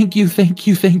 Oh, thank you.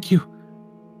 Hikari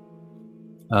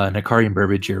and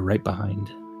Burbage, you're right behind.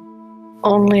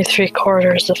 Only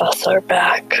 3/4 of us are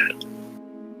back."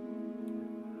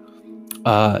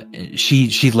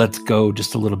 She lets go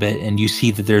just a little bit, and you see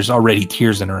that there's already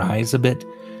tears in her eyes a bit,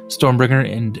 Stormbringer,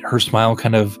 and her smile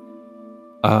kind of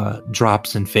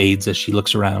drops and fades as she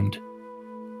looks around.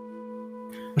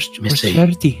 Where's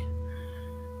Charity?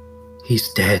 He's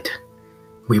dead.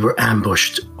 We were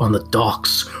ambushed on the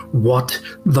docks. What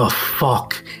the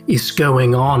fuck is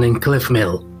going on in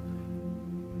Cliffmill?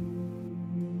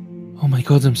 Oh my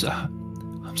God, I'm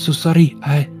so sorry.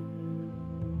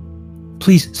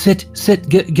 Please sit,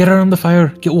 get around the fire,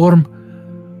 get warm.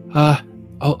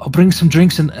 I'll bring some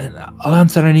drinks and I'll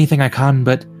answer anything I can,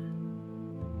 but...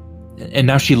 And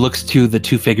now she looks to the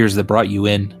two figures that brought you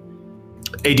in.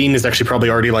 Aideen is actually probably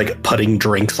already putting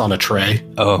drinks on a tray.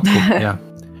 Oh, cool.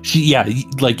 Yeah.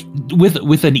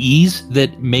 With an ease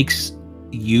that makes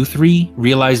you three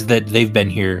realize that they've been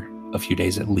here a few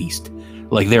days at least.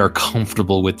 They are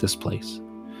comfortable with this place.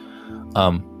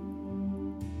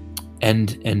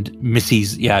 And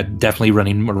Missy's, definitely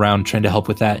running around trying to help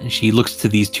with that. And she looks to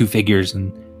these two figures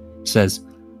and says,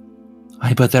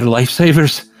 "I bet they're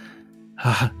lifesavers.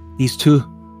 These two.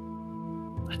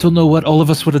 I don't know what all of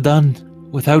us would have done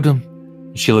without them.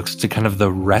 She looks to kind of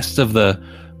the rest of the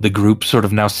group, sort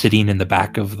of now sitting in the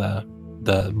back of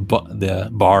the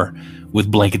bar with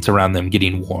blankets around them,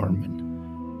 getting warm.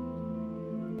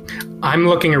 I'm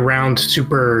looking around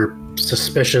super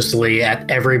suspiciously at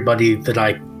everybody that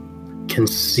I can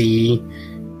see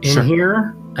in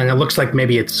here, and it looks like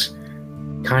maybe it's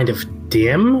kind of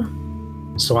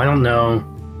dim, so I don't know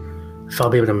if I'll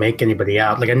be able to make anybody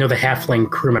out. Like, I know the halfling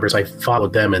crew members, I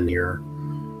followed them in here,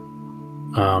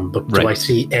 but do I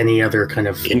see any other kind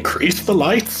of increase the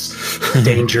lights?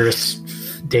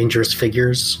 dangerous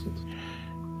figures?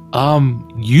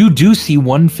 You do see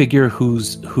one figure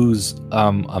who's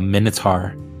a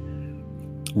minotaur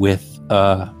with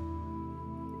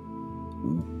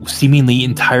seemingly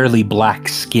entirely black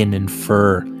skin and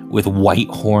fur with white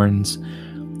horns,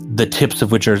 the tips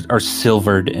of which are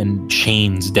silvered, and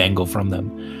chains dangle from them.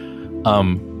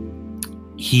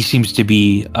 He seems to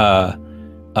be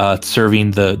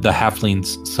serving the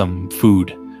halflings some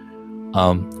food.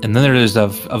 And then there's a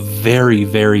very,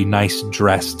 very nice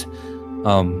dressed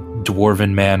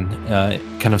dwarven man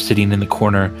kind of sitting in the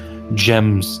corner,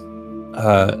 gems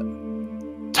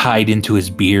tied into his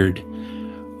beard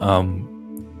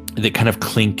that kind of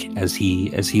clink as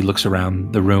he looks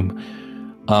around the room.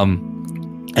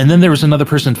 And then there was another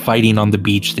person fighting on the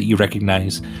beach that you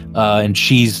recognize, and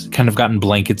she's kind of gotten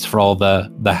blankets for all the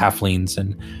halflings,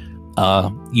 and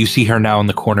you see her now in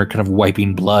the corner kind of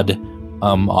wiping blood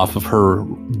off of her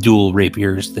dual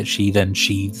rapiers that she then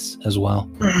sheathes as well.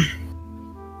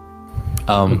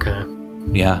 Okay.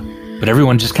 Yeah. But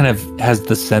everyone just kind of has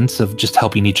the sense of just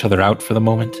helping each other out for the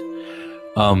moment.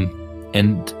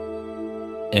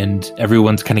 And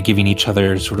everyone's kind of giving each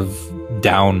other sort of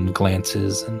down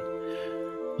glances,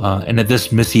 and at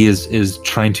this, Missy is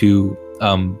trying to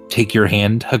take your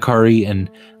hand, Hikari, and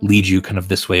lead you kind of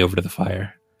this way over to the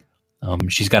fire.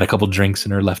 She's got a couple drinks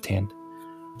in her left hand.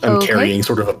 I'm carrying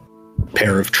sort of a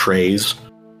pair of trays.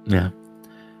 Yeah.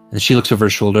 And she looks over her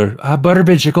shoulder.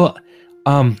 Burbage,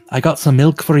 I got some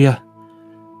milk for you.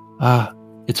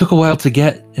 It took a while to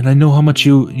get, and I know how much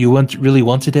you really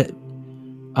wanted it.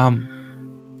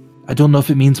 I don't know if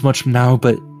it means much now,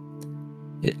 but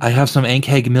I have some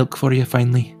Ankheg milk for you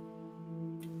finally.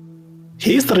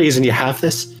 He's the reason you have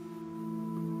this.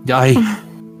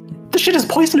 The shit is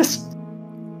poisonous.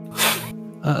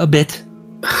 A bit.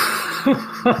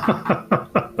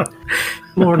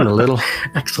 More than a little.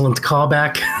 Excellent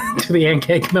callback to the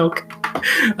Ankheg milk.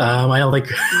 I don't think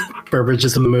Burbage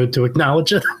is in the mood to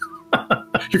acknowledge it.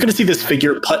 You're going to see this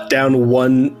figure put down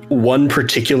one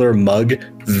particular mug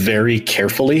very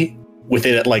carefully, with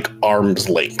it at like arm's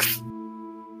length.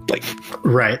 Like,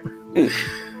 right.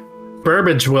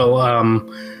 Burbage will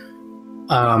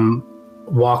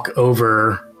walk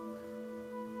over,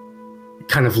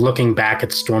 kind of looking back at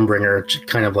Stormbringer,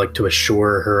 kind of like to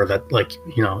assure her that, like,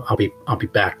 you know, I'll be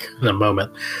back in a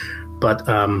moment. But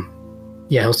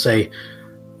yeah, he'll say,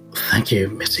 "Thank you,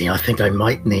 Missy. I think I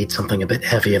might need something a bit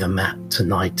heavier than that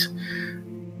tonight."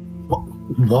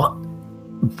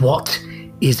 What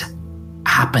is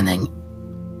happening?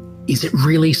 Is it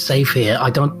really safe here?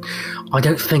 I don't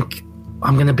think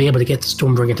I'm going to be able to get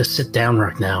Stormbringer to sit down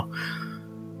right now.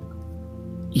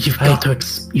 You've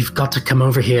got to come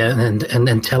over here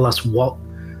and tell us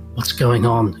what's going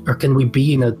on. Or can we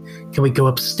go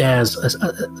upstairs,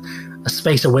 a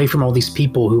space away from all these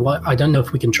people who I don't know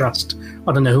if we can trust.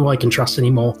 I don't know who I can trust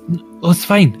anymore. Oh, it's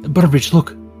fine. Burbage,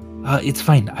 look. It's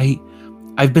fine.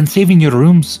 I've been saving your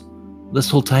rooms this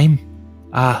whole time.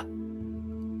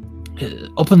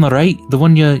 Up on the right, the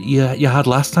one you had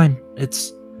last time.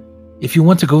 If you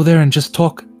want to go there and just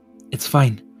talk, it's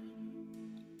fine.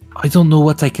 I don't know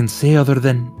what I can say other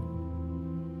than,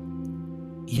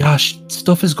 yeah,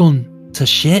 stuff is going to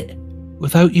shit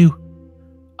without you.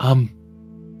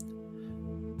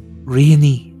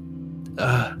 Rainy.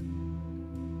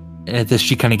 At this,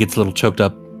 she kind of gets a little choked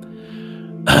up.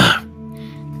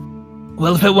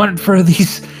 Well, if it weren't for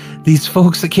these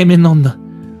folks that came in on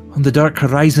the Dark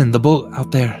Horizon, the boat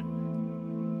out there,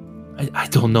 I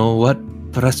don't know what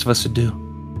the rest of us would do.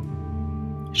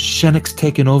 Shennick's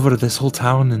taken over this whole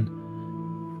town, and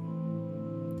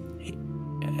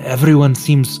everyone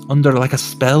seems under like a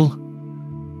spell.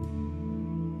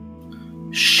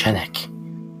 Shennick.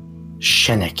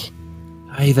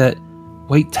 Aye, that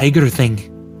white tiger thing.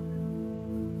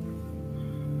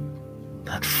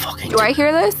 That fucking... Do I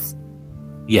hear this?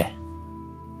 Yeah.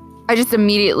 I just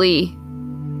immediately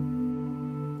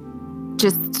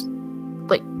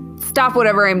like stop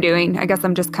whatever I'm doing. I guess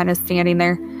I'm just kind of standing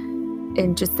there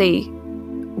and just say,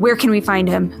 "Where can we find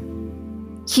him?"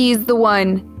 He's the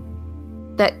one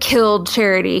that killed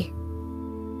Charity.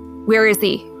 Where is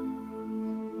he?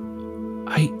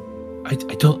 I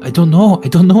don't know. I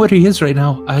don't know where he is right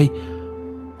now.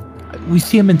 We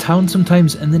see him in town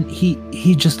sometimes, and then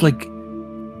he just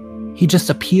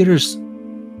appears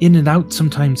in and out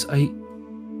sometimes. I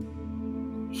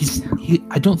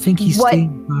don't think he's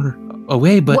staying far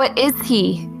away, but what is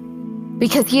he?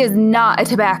 Because he is not a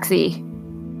tabaxi.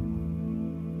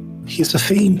 He's a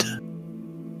fiend.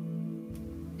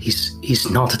 He's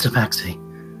not a tabaxi.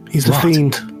 He's a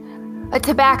fiend. A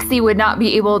tabaxi would not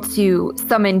be able to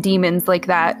summon demons like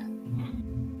that.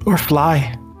 Or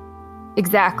fly.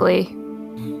 Exactly.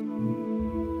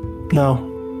 No.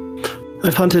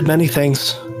 I've hunted many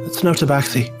things. It's no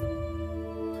tabaxi.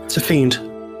 It's a fiend.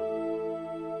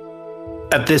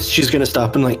 At this, she's going to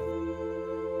stop and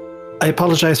I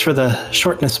apologize for the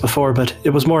shortness before, but it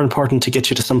was more important to get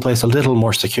you to someplace a little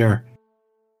more secure.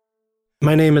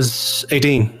 My name is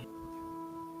Aideen.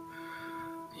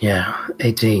 Yeah,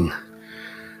 Aideen.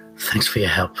 Thanks for your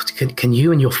help. Can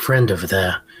you and your friend over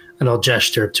there, and I'll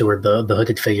gesture toward the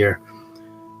hooded figure.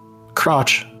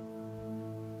 Crotch.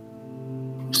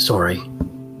 Sorry.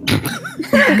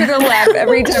 I'm gonna laugh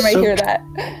every time I hear that.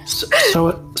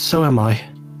 So am I.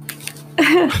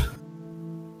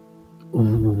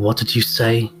 What did you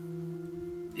say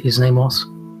his name was?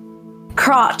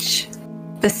 Crotch.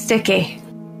 The sticky.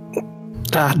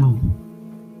 That.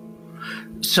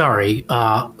 Sorry,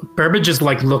 Burbage is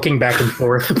looking back and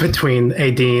forth between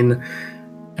Aideen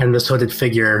and this hooded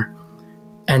figure,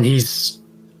 and he's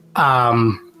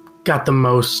got the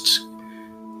most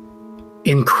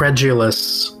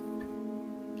incredulous,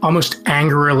 almost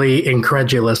angrily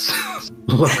incredulous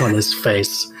look on his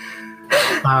face.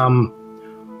 I'm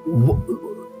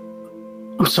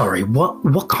sorry,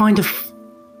 what kind of...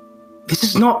 This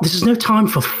is no time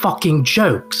for fucking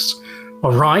jokes,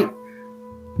 all right?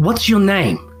 What's your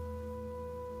name?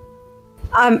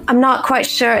 I'm not quite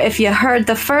sure if you heard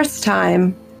the first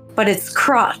time, but it's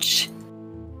Crotch.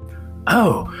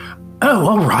 Oh,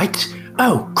 all right.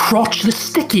 Oh, Crotch the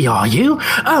Sticky, are you?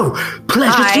 Oh,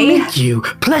 pleasure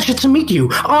to meet you.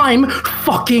 I'm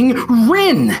fucking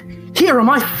Rin. Here are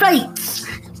my fates.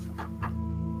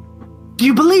 Do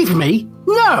you believe me?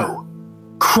 No.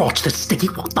 Crotch the Sticky,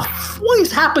 what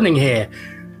is happening here?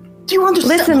 Do you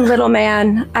understand? Listen, little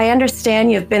man, I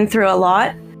understand you've been through a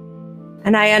lot,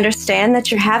 and I understand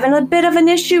that you're having a bit of an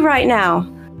issue right now.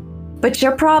 But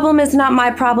your problem is not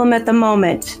my problem at the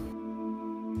moment.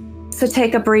 So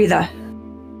take a breather.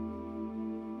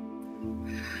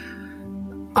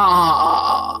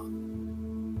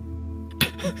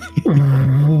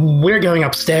 We're going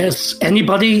upstairs.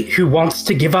 Anybody who wants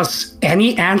to give us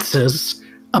any answers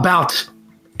about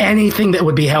anything that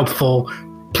would be helpful,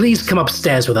 please come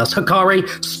upstairs with us. Hikari,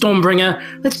 Stormbringer,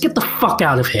 let's get the fuck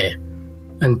out of here.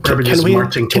 And Burbage is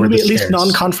marching toward the stairs. Can we at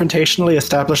least non-confrontationally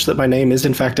establish that my name is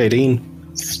in fact Aideen?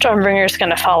 Stormbringer's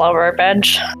gonna follow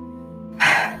Burbage.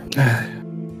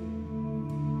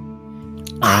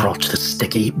 Crotch the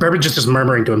Sticky. Burbage is just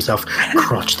murmuring to himself,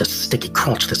 Crotch the Sticky,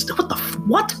 Crotch the Sticky.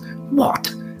 What?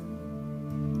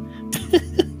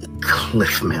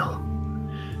 Cliffmill.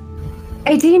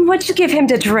 Aideen, what'd you give him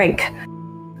to drink?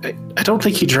 I don't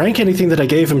think he drank anything that I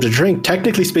gave him to drink.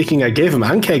 Technically speaking, I gave him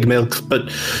ankeg milk,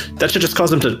 but that should just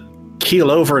cause him to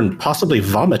keel over and possibly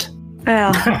vomit.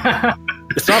 Well,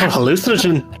 it's not a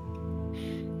hallucinogen.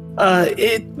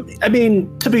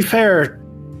 To be fair,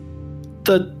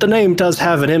 the name does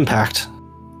have an impact.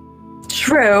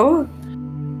 true.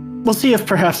 We'll see if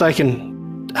perhaps I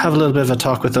can have a little bit of a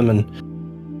talk with them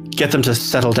and get them to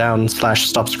settle down /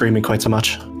 stop screaming quite so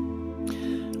much.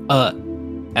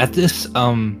 At this,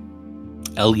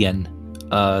 Elyen,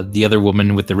 the other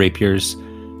woman with the rapiers,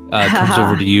 comes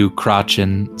over to you, Crotch,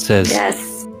 and says,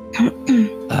 Yes.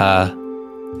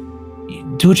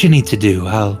 do what you need to do.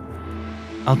 I'll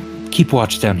keep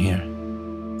watch down here.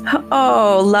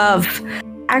 Oh, love.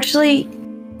 Actually,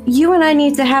 you and I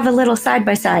need to have a little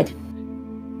side-by-side.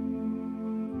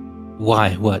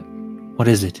 Why? What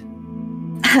is it?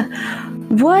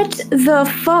 What the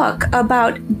fuck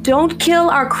about don't kill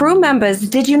our crew members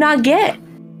did you not get?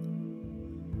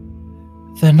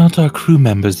 They're not our crew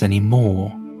members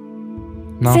anymore.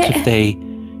 Not if they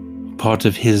part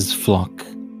of his flock.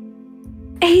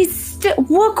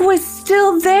 Wook was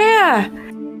still there.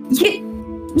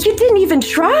 You didn't even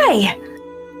try.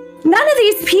 None of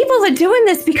these people are doing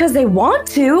this because they want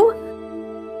to.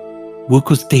 Wook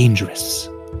was dangerous.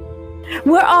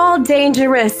 We're all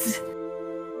dangerous.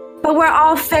 But we're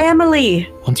all family.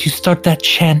 Once you start that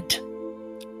chant,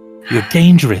 you're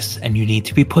dangerous and you need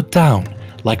to be put down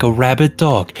like a rabid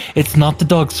dog. It's not the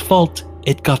dog's fault.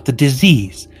 it got the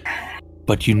disease.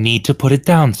 But you need to put it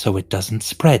down so it doesn't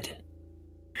spread.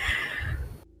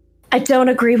 I don't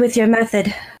agree with your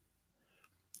method.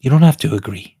 You don't have to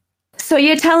agree. So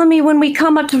you're telling me when we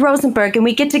come up to Rosenberg and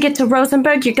we get to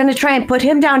Rosenberg, you're going to try and put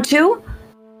him down too?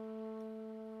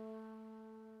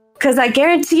 Because I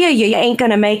guarantee you ain't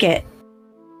going to make it.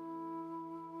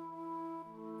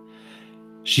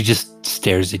 She just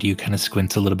stares at you, kind of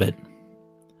squints a little bit.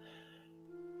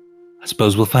 I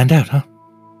suppose we'll find out, huh?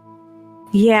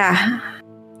 Yeah.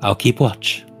 I'll keep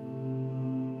watch.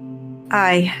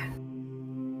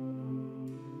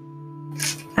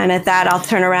 And at that, I'll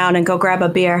turn around and go grab a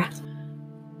beer.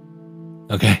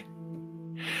 Okay.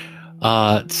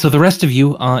 So the rest of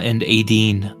you and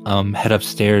Aideen head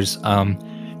upstairs.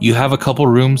 You have a couple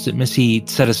rooms that Missy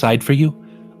set aside for you.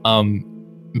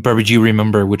 Burbage, you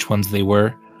remember which ones they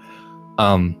were.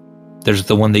 There's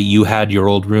the one that you had, your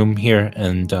old room here,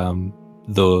 and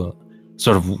the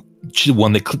sort of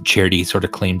one that Charity sort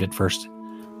of claimed at first.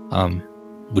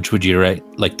 Which would you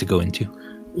like to go into?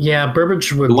 Yeah,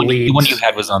 Burbage would lead. The one you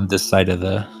had was on this side of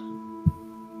the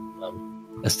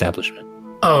establishment.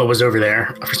 Oh, it was over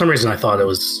there. For some reason, I thought it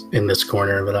was in this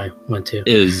corner that I went to.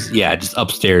 It was, just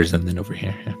upstairs and then over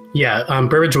here. Yeah,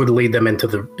 Burbage would lead them into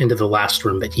the last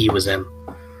room that he was in.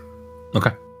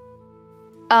 Okay.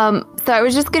 So I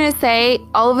was just gonna say,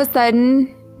 all of a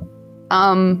sudden,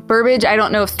 Burbage, I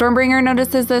don't know if Stormbringer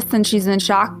notices this since she's in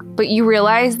shock, but you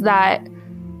realize that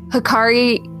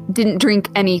Hikari didn't drink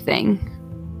anything.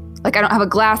 Like, I don't have a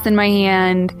glass in my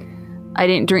hand. I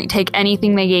didn't take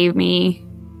anything they gave me.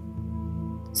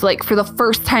 So, like, for the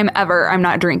first time ever, I'm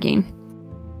not drinking.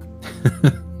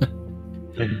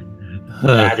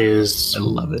 That is... I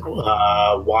love it.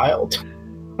 Wild.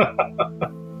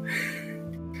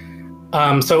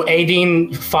 So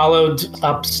Aideen followed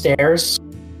upstairs?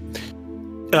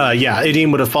 Yeah, Aideen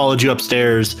would have followed you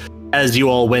upstairs as you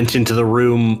all went into the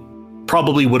room.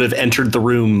 Probably would have entered the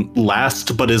room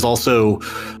last, but is also...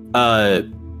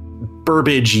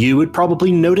 Burbage, you would probably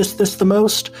notice this the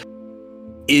most,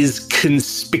 is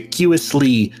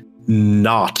conspicuously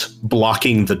not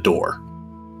blocking the door.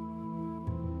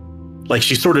 Like,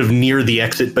 she's sort of near the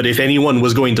exit, but if anyone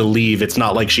was going to leave, it's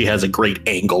not like she has a great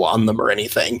angle on them or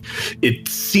anything. It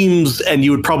seems, and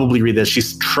you would probably read this,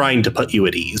 she's trying to put you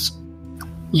at ease.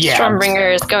 Yeah.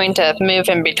 Stormbringer is going to move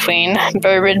in between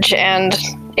Burbage and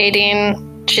Aideen.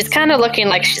 She's kind of looking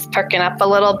like she's perking up a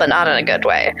little, but not in a good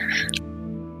way.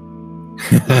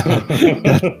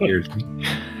 That scares me.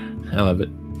 I love it.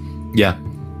 Yeah.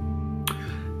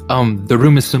 The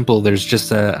room is simple. There's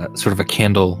just a sort of a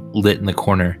candle lit in the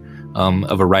corner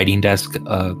of a writing desk.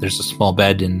 There's a small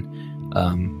bed and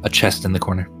a chest in the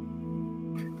corner.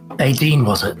 Aideen,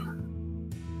 was it?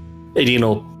 Aideen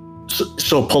will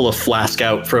she'll pull a flask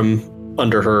out from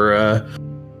under her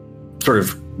sort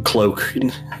of cloak.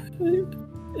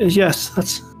 Yes,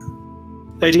 that's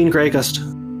Aideen Greygust.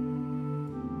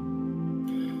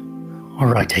 All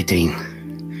right, Aideen.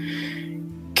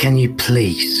 Can you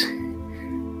please,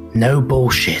 no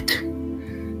bullshit,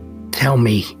 tell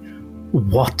me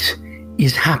what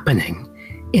is happening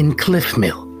in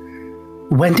Cliffmill?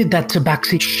 When did that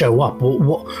Tabaxi show up?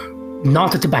 What,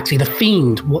 not the Tabaxi, the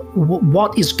Fiend.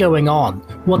 What is going on?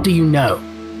 What do you know?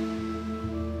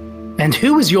 And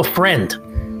who is your friend?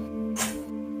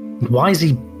 Why is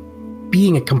he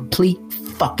being a complete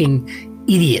fucking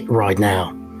idiot right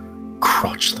now?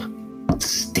 Crotch the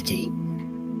sticky.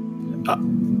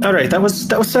 All right, that was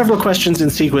several questions in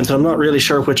sequence. I'm not really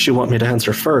sure which you want me to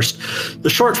answer first. The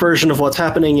short version of what's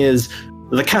happening is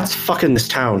the cat's fucking this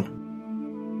town.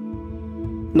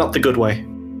 Not the good way.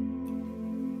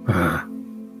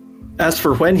 As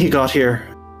for when he got here,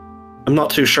 I'm not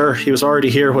too sure. He was already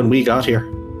here when we got here.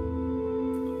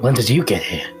 When did you get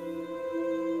here?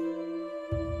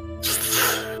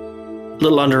 A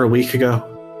little under a week ago.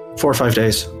 4 or 5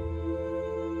 days.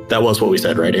 That was what we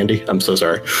said, right, Andy? I'm so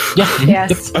sorry. Yeah.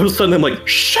 Yes. I was suddenly like,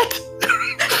 shit!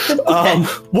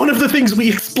 One of the things we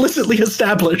explicitly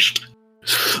established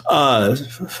 4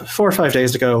 or 5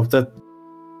 days ago, the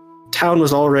town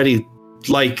was already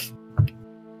like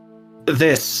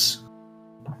this.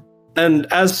 And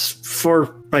as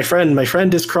for my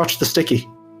friend is Crotch the Sticky.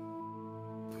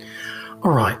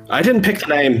 All right. I didn't pick the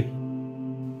name.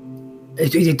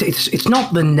 It's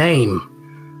not the name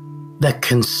that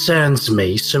concerns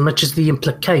me so much as the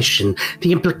implication.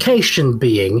 The implication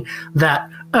being that,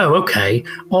 oh, okay,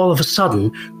 all of a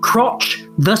sudden, Crotch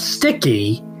the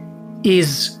Sticky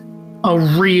is a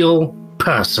real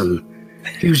person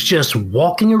who's just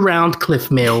walking around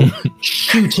Cliffmill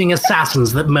shooting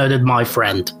assassins that murdered my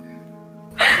friend.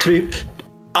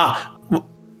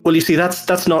 Well, you see,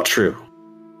 that's not true.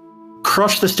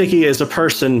 Crotch the Sticky is a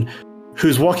person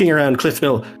who's walking around Cliff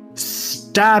Mill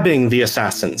stabbing the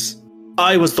assassins.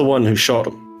 I was the one who shot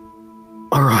him.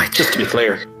 All right. Just to be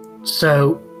clear.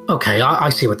 So, okay, I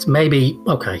see what's maybe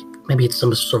it's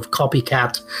some sort of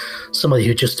copycat, somebody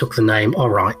who just took the name. All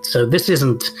right. So this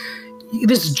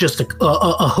is just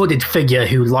a hooded figure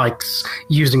who likes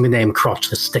using the name Crotch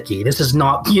the Sticky. This is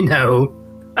not,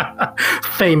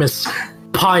 famous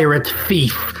pirate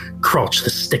thief Crotch the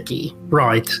Sticky,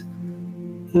 right?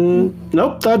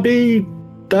 Nope, that'd be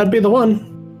the one.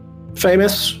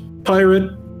 Famous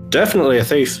pirate, definitely a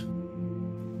thief.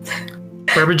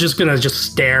 Burbage is gonna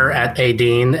just stare at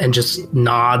Aideen and just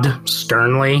nod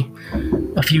sternly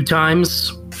a few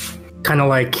times, kind of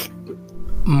like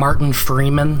Martin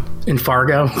Freeman in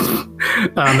Fargo.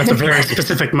 That's a very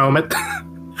specific moment.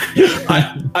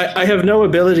 I have no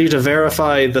ability to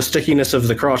verify the stickiness of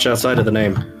the crotch outside of the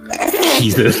name.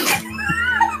 Jesus.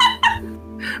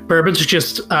 Burbage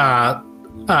just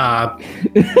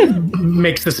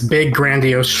makes this big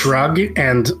grandiose shrug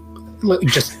and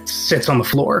just sits on the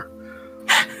floor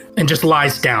and just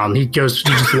lies down. He just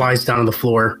lies down on the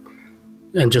floor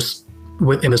and just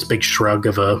within this big shrug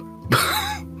of a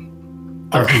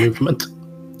movement.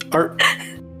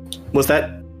 Was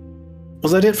that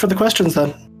it for the questions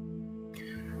then?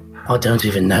 I don't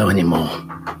even know anymore.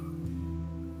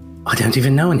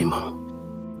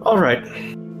 All right.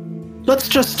 Let's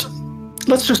just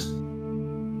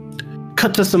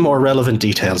cut to some more relevant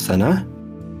details then, huh?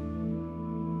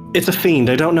 It's a fiend.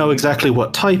 I don't know exactly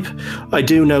what type. I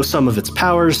do know some of its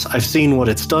powers. I've seen what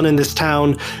it's done in this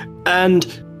town. And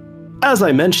as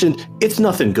I mentioned, it's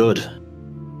nothing good.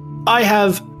 I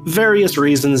have various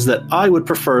reasons that I would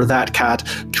prefer that cat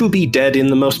to be dead in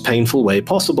the most painful way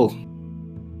possible.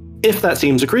 If that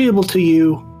seems agreeable to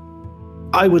you,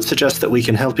 I would suggest that we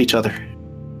can help each other.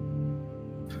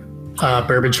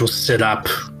 Burbage will sit up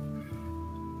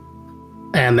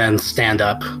and then stand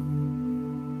up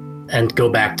and go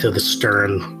back to the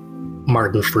stern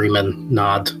Martin Freeman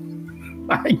nod,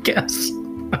 I guess,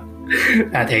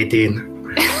 at Aideen.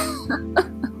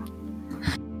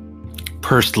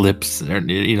 Pursed lips,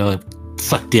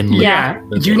 sucked in lips. Yeah,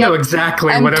 you know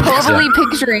exactly I'm what totally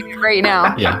picturing it right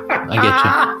now. Yeah, I get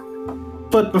you.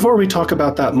 But before we talk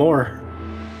about that more,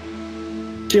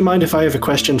 do you mind if I have a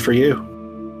question for you?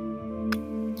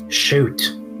 Shoot.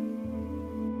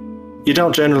 You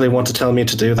don't generally want to tell me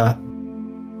to do that.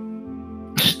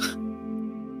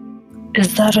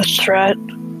 Is that a threat?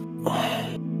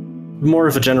 More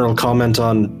of a general comment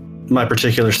on my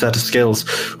particular set of skills,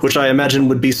 which I imagine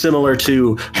would be similar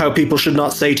to how people should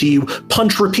not say to you,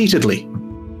 punch repeatedly.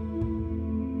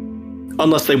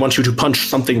 Unless they want you to punch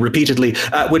something repeatedly,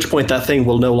 at which point that thing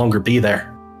will no longer be there.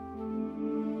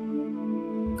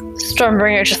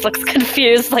 Stormbringer just looks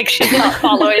confused, like she's not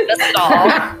following this at all.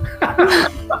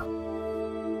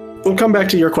 We'll come back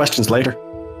to your questions later.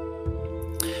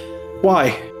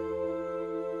 Why?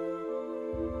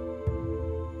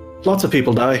 Lots of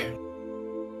people die.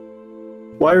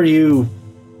 Why are you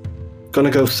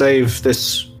gonna go save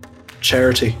this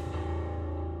charity?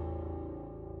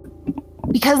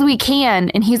 Because we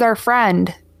can, and he's our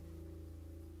friend.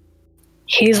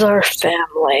 He's our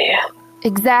family.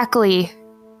 Exactly.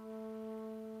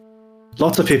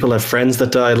 Lots of people have friends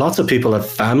that die. Lots of people have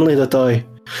family that die.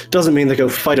 Doesn't mean they go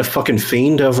fight a fucking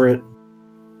fiend over it.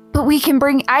 But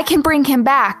I can bring him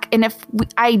back, and if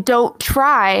I don't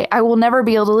try, I will never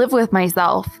be able to live with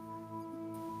myself.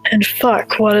 And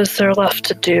fuck, what is there left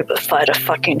to do but fight a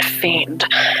fucking fiend?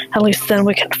 At least then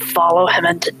we can follow him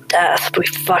into death. We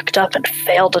fucked up and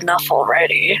failed enough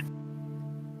already.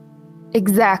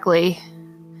 Exactly.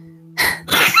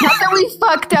 Not that we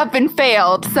fucked up and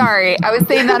failed. Sorry, I was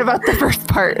saying that about the first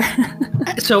part.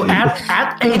 So at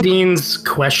Aideen's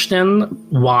question,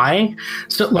 why?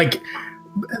 So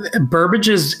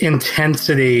Burbage's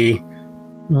intensity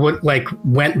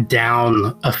went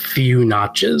down a few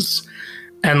notches,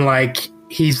 and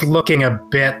he's looking a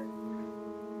bit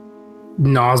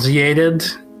nauseated,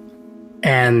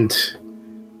 and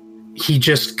he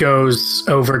just goes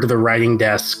over to the writing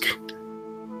desk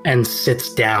and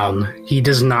sits down. He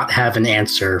does not have an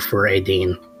answer for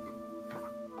Aideen.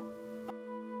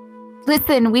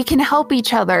 Listen, we can help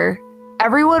each other.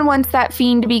 Everyone wants that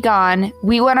fiend to be gone.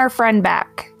 We want our friend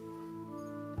back.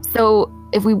 So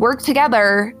if we work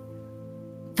together,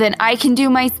 then I can do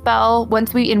my spell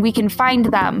we can find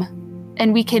them,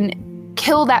 and we can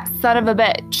kill that son of a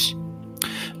bitch.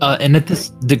 And at this,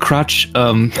 did Crotch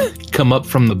come up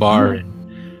from the bar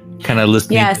and kind of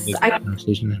listening to the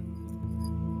conversation?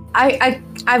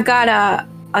 I've got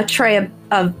a tray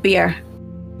of beer.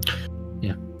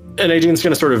 Yeah. And Aideen's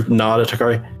going to sort of nod at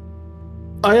Takari.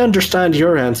 I understand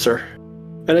your answer,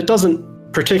 and it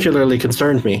doesn't particularly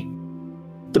concern me.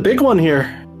 The big one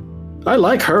here, I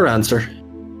like her answer.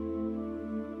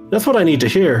 That's what I need to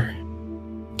hear.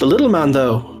 The little man,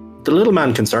 though, the little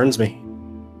man concerns me.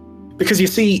 Because you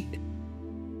see,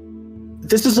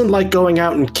 this isn't like going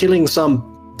out and killing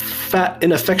some fat,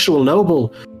 ineffectual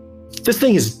noble. This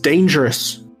thing is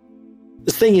dangerous.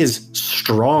 This thing is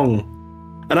strong.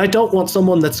 And I don't want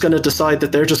someone that's going to decide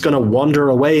that they're just going to wander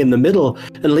away in the middle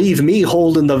and leave me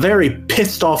holding the very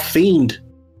pissed off fiend.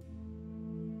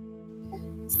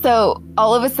 So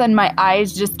all of a sudden my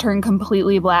eyes just turn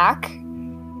completely black.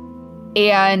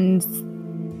 And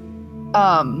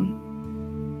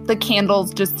the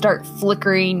candles just start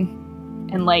flickering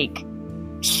and like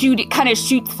kind of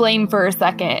shoots flame for a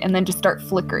second and then just start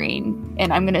flickering.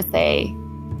 And I'm going to say,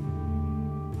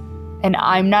 and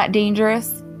I'm not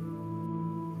dangerous.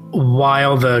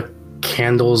 While the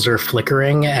candles are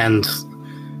flickering, and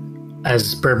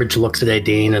as Burbage looks at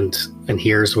Aideen and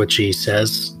hears what she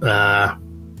says,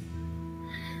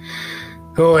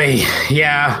 Burbage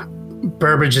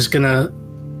is gonna...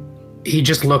 He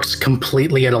just looks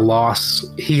completely at a loss.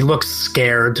 He looks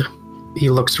scared. He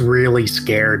looks really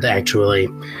scared, actually.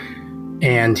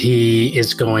 And he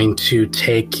is going to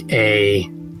take a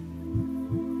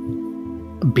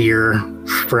beer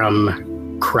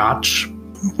from Crotch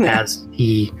as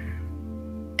he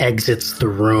exits the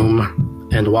room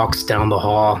and walks down the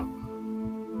hall.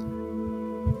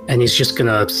 And he's just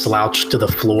gonna slouch to the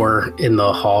floor in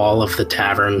the hall of the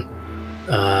tavern,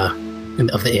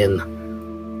 of the inn,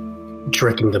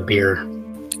 drinking the beer.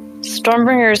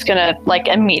 Stormbringer is gonna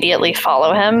immediately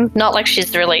follow him. Not like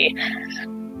she's really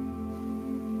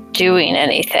doing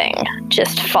anything,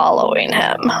 just following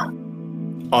him.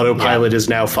 Autopilot is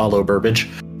now follow Burbage.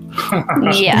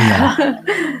 Yeah.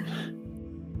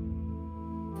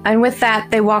 And with that,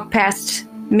 they walk past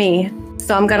me.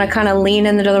 So I'm going to kind of lean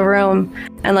into the room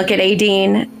and look at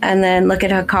Aideen and then look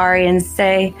at Hikari and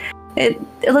say, it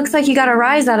looks like you got a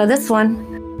rise out of this one.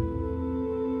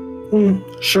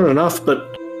 Sure enough, but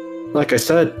like I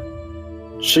said,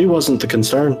 she wasn't the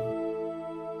concern.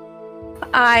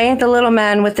 The little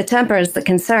man with the temper is the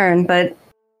concern, but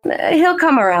he'll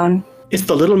come around. It's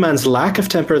the little man's lack of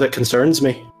temper that concerns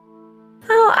me.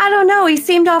 Oh, I don't know. He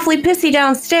seemed awfully pissy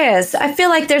downstairs. I feel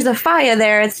like there's a fire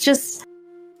there. It's just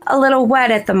a little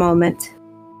wet at the moment.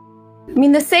 I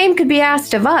mean, the same could be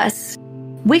asked of us.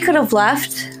 We could have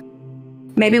left.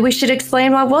 Maybe we should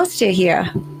explain why we're still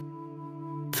here.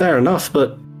 Fair enough,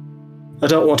 but I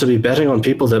don't want to be betting on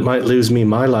people that might lose me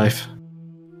my life.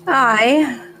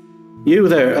 Aye. You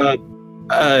there,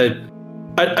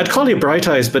 I'd call you Bright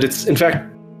Eyes, but it's, in fact,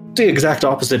 the exact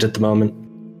opposite at the moment.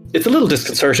 It's a little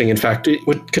disconcerting, in fact.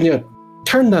 Can you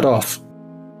turn that off?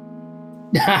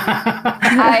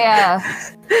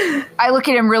 I look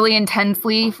at him really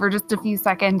intensely for just a few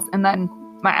seconds, and then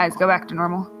my eyes go back to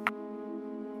normal.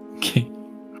 Okay.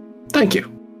 Thank you.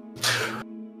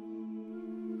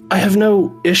 I have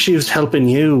no issues helping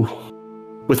you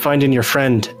with finding your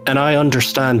friend, and I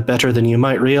understand better than you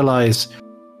might realize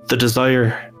the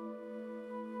desire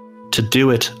to do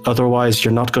it. Otherwise,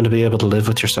 you're not going to be able to live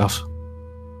with yourself.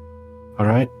 All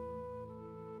right?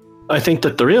 I think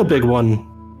that the real big one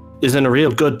is in a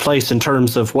real good place in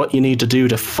terms of what you need to do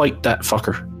to fight that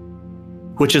fucker,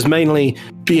 which is mainly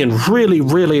being really,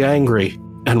 really angry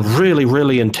and really,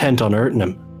 really intent on hurting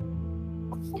him.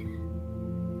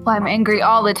 Well, I'm angry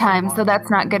all the time, so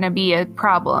that's not going to be a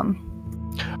problem.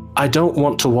 I don't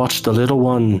want to watch the little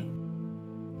one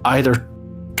either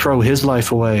throw his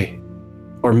life away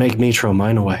or make me throw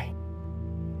mine away.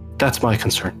 That's my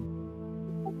concern.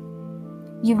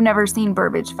 You've never seen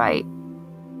Burbage fight.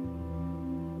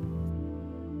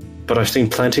 But I've seen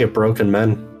plenty of broken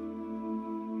men.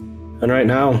 And right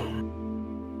now,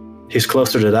 he's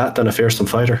closer to that than a fearsome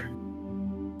fighter.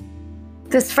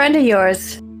 This friend of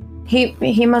yours,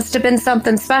 he must have been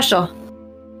something special.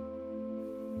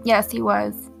 Yes, he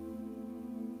was.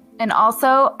 And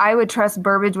also, I would trust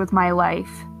Burbage with my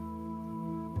life.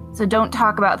 So don't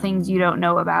talk about things you don't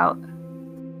know about.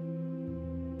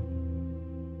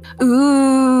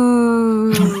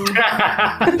 Ooh.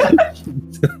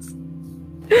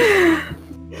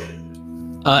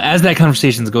 As that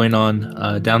conversation's going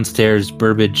on downstairs,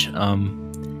 Burbage,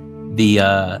 the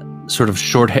sort of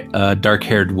short,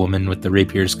 dark-haired woman with the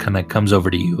rapiers kind of comes over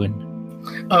to you and.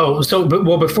 Oh, so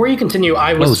before you continue,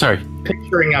 I was sorry.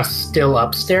 Picturing us still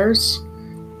upstairs.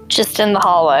 Just in the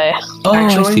hallway. Oh,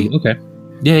 actually. I see. Okay.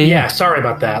 Yeah. Yeah, sorry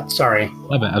about that. Sorry.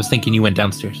 My bad. I was thinking you went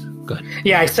downstairs. Go ahead.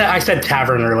 Yeah, I said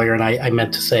tavern earlier, and I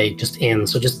meant to say just inn,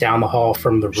 so just down the hall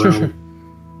from the room. Sure.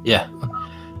 Yeah.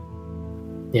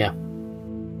 Yeah.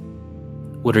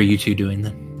 What are you two doing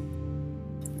then?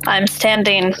 I'm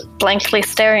standing blankly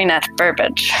staring at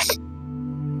Burbage.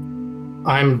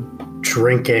 I'm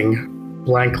drinking,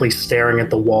 blankly staring at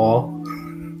the wall.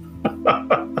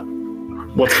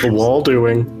 What's the wall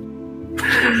doing?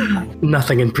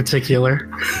 Nothing in particular.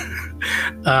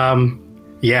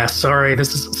 Yeah, sorry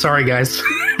guys.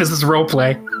 This is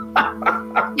roleplay.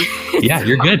 Yeah,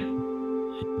 you're good.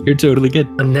 You're totally good.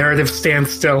 The narrative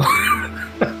stands still.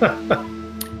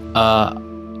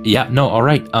 Yeah, no, all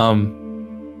right.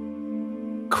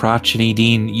 Crotch and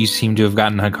Edine, you seem to have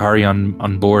gotten Hikari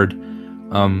on board.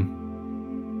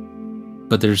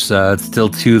 But there's still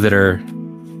two that are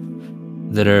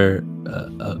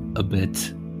a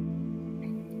bit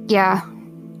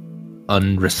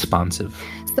unresponsive.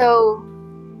 So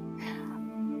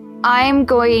I'm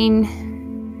going.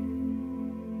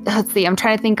 Let's see. I'm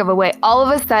trying to think of a way. All of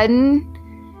a sudden,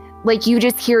 like you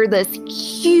just hear this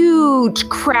huge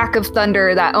crack of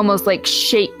thunder that almost like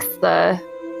shakes the.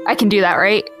 I can do that,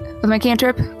 right? With my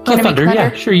cantrip? Can I make Thunder,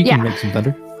 yeah, sure, you can make some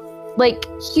thunder. Like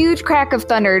huge crack of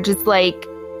thunder, just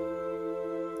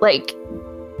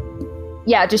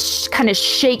just kind of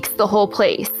shakes the whole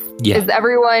place. Yeah. Is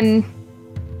everyone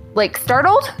like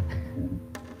startled?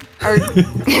 Or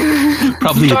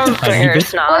Probably a tiny Stormbringer's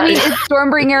bit. not. well, I mean, is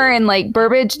Stormbringer and like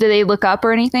Burbage, do they look up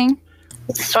or anything?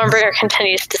 Stormbringer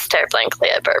continues to stare blankly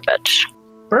at Burbage.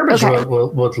 Burbage Okay.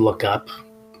 would look up.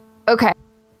 Okay.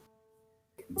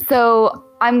 So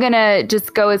I'm gonna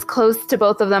just go as close to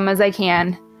both of them as I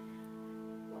can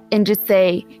and just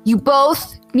say, you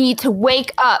both need to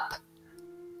wake up.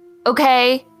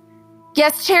 Okay?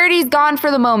 Yes, Charity's gone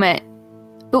for the moment,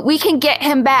 but we can get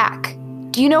him back.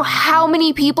 Do you know how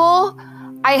many people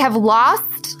I have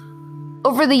lost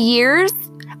over the years?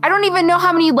 I don't even know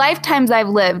how many lifetimes I've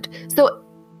lived. So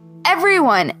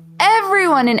everyone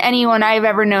and anyone I've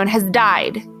ever known has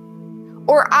died.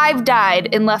 Or I've died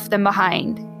and left them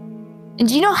behind. And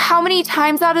do you know how many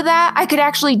times out of that I could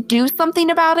actually do something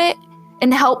about it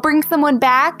and help bring someone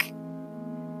back?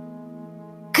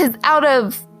 Because out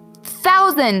of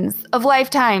thousands of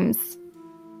lifetimes,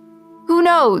 who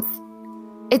knows?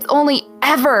 It's only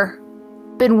ever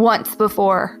been once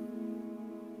before.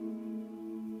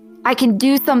 I can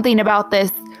do something about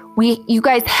this. You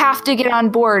guys have to get on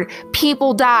board.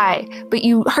 People die, but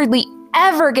you hardly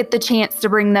ever get the chance to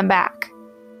bring them back.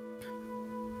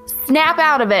 Snap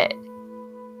out of it.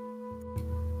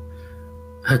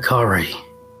 Hikari,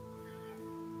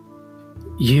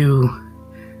 you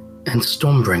and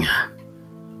Stormbringer,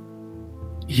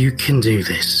 you can do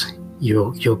this.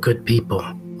 You're good people.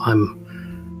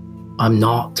 I'm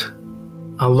not.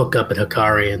 I'll look up at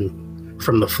Hikari and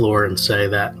from the floor and say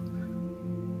that.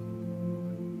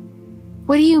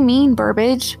 What do you mean,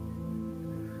 Burbage?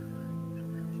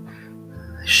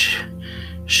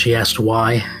 She asked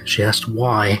why. She asked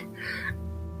why.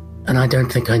 And I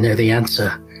don't think I know the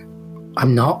answer.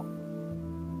 I'm not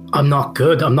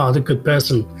good. I'm not a good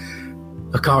person,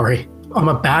 Hikari. I'm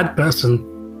a bad person.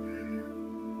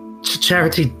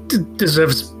 Charity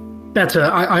deserves better.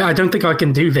 I don't think I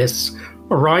can do this.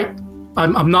 All right?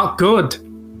 I'm not good.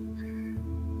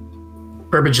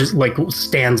 Burbage just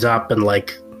stands up and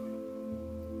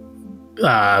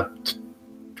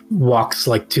walks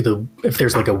to if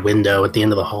there's a window at the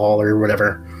end of the hall or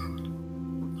whatever.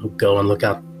 I'll go and look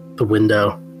out the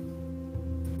window.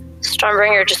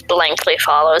 Stormbringer just blankly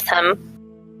follows him.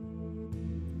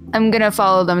 I'm gonna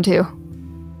follow them too.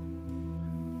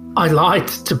 I lied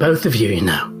to both of you, you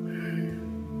know.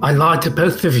 I lied to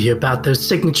both of you about those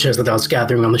signatures that I was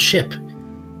gathering on the ship.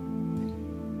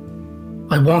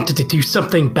 I wanted to do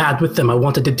something bad with them. I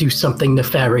wanted to do something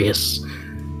nefarious.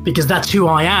 Because that's who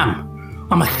I am.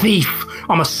 I'm a thief.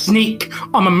 I'm a sneak.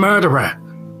 I'm a murderer.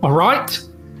 All right?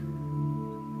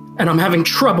 And I'm having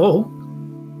trouble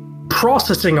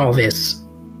processing all this.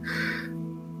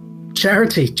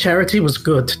 Charity was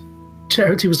good.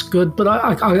 Charity was good, but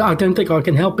I don't think I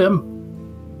can help him.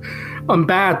 I'm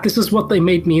bad. This is what they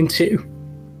made me into.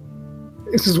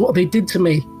 This is what they did to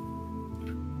me.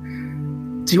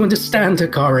 Do you understand,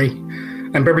 Hikari?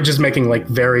 And Burbage is making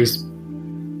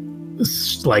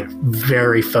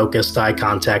very focused eye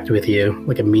contact with you,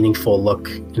 a meaningful look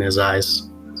in his eyes.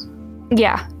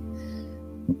 Yeah.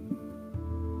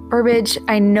 Burbage,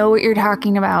 I know what you're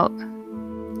talking about.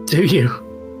 Do you?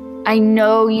 I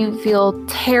know you feel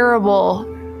terrible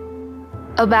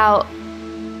about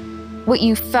what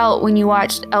you felt when you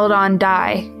watched Eldon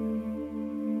die.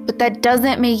 But that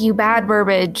doesn't make you bad,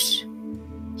 Burbage.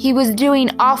 He was doing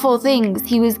awful things.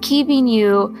 He was keeping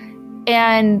you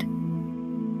and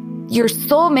your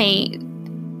soulmate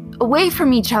away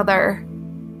from each other.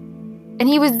 And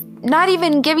he was not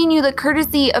even giving you the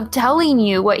courtesy of telling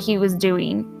you what he was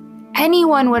doing.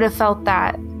 Anyone would have felt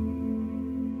that.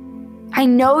 I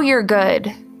know you're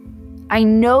good. I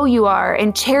know you are,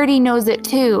 and Charity knows it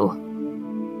too.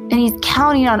 And he's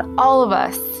counting on all of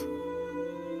us.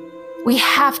 We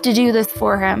have to do this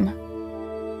for him.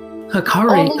 Hikari.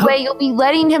 The only way you'll be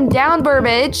letting him down,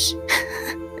 Burbage,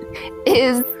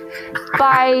 is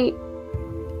by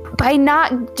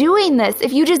not doing this.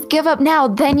 If you just give up now,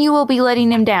 then you will be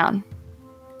letting him down.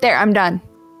 There, I'm done.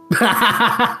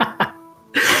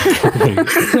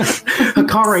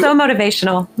 Hikari, So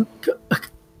motivational.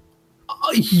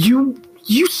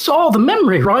 you saw the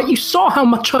memory, right? You saw how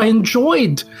much I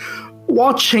enjoyed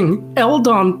watching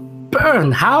Eldon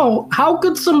burn. How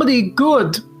could somebody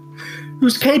good,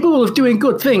 who's capable of doing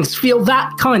good things, feel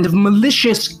that kind of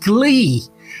malicious glee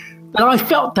that I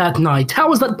felt that night?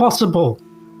 How is that possible?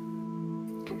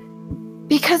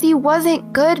 Because he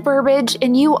wasn't good, Burbage,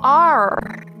 and you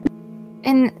are.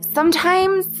 And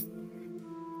sometimes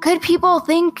good people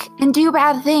think and do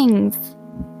bad things.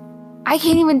 I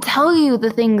can't even tell you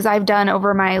the things I've done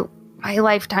over my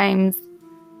lifetimes.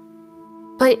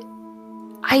 But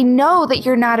I know that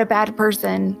you're not a bad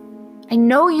person. I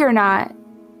know you're not.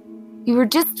 You were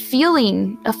just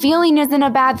feeling. A feeling isn't a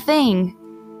bad thing.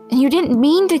 And you didn't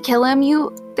mean to kill him.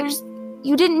 You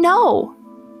didn't know.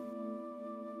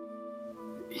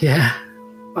 Yeah,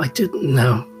 I didn't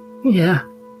know. Yeah.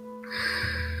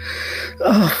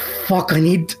 Oh, fuck, I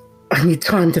need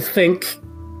time to think.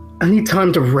 I need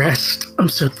time to rest. I'm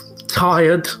so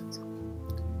tired.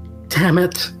 Damn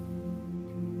it.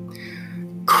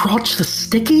 Crotch the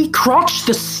Sticky? Crotch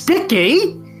the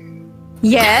Sticky?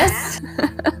 Yes.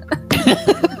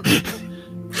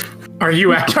 Are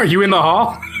you in the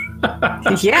hall?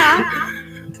 Yeah.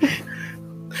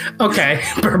 Okay,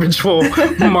 Burbage will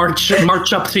march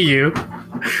up to you.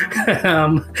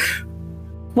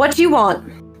 What do you want?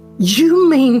 You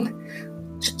mean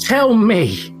to tell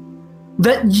me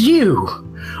that you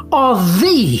are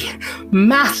the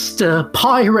master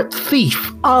pirate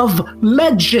thief of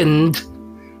legend,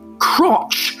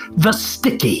 Crotch the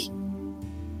Sticky?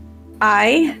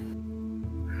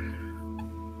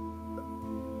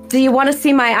 Do you want to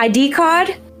see my ID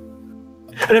card?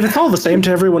 And if it's all the same to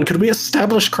everyone, could we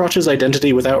establish Crotch's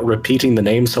identity without repeating the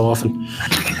name so often?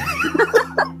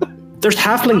 There's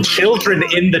halfling children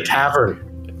in the tavern.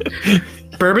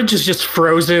 Burbage is just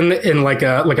frozen in like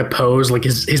a pose, like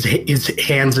his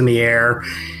hands in the air,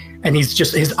 and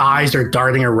his eyes are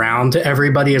darting around to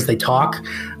everybody as they talk,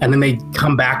 and then they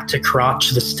come back to Crotch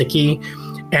the Sticky,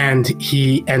 and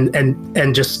he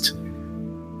and just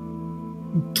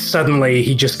suddenly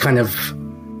he just kind of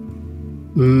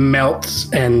melts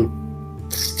and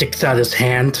sticks out his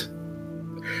hand.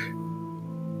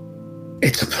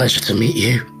 It's a pleasure to meet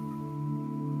you,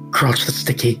 Crotch the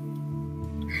Sticky.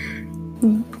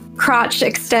 Crotch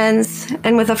extends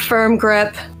and with a firm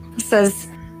grip says,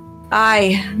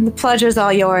 "Aye, the pleasure's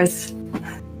all yours."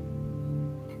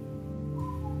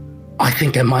 I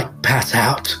think I might pass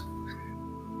out.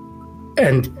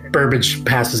 And Burbage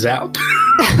passes out.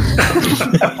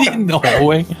 In the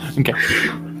hallway? Okay.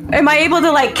 Am I able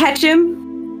to catch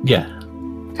him? Yeah.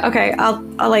 Okay, I'll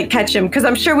catch him because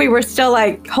I'm sure we were still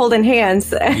holding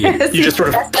hands. You just sort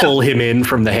of pull him in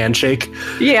from the handshake.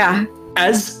 Yeah.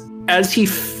 As he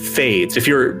fades, if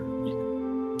you're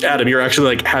Adam, you're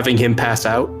actually having him pass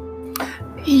out.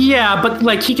 Yeah, but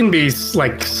he can be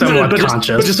somewhat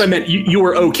conscious. But I meant you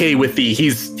were okay with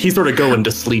he's sort of going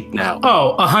to sleep now.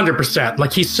 Oh,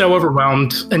 100%. He's so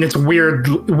overwhelmed, and it's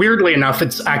weirdly enough,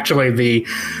 it's actually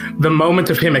the moment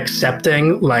of him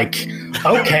accepting,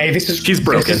 okay, he's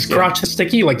broken. This is Crotch the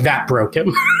Sticky, that broke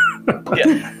him.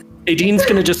 Yeah. Adine's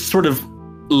gonna just sort of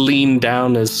lean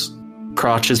down as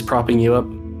Crotch is propping you up.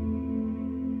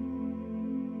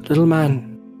 Little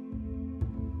man,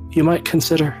 you might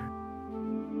consider,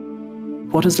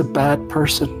 what is a bad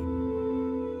person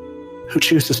who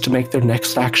chooses to make their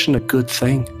next action a good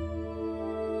thing?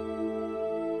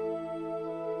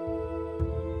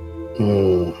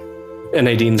 And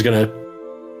Nadine's gonna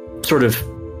sort of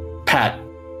pat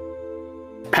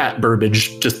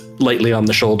Burbage just lightly on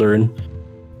the shoulder and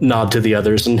nod to the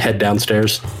others and head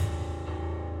downstairs.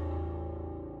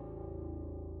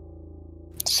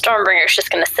 Stormbringer's just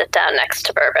going to sit down next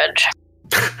to Burbage.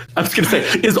 I was going to say,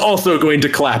 is also going to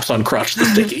collapse on Crotch the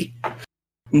Sticky.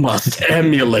 Must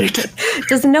emulate.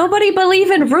 Does nobody believe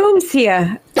in rooms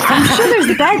here? I'm sure there's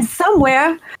a bed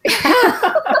somewhere.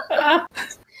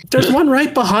 There's one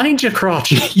right behind you,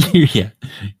 Crotch. Yeah,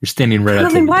 you're standing right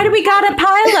Well, then why do we got a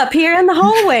pile up here in the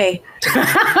hallway?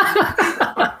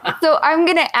 So I'm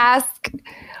going to ask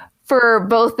for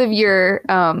both of your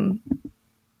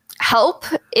help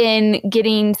in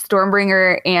getting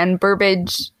Stormbringer and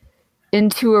Burbage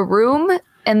into a room.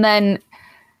 And then,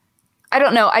 I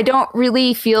don't know, I don't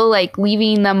really feel like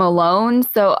leaving them alone.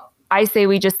 So I say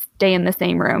we just stay in the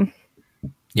same room.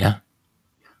 Yeah.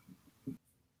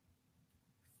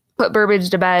 Put Burbage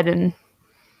to bed and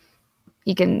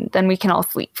we can all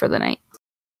sleep for the night.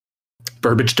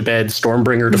 Burbage to bed,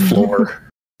 Stormbringer to floor.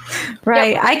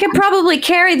 Right. Yep. I could probably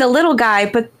carry the little guy,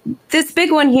 but this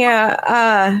big one here,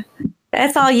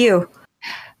 that's all you.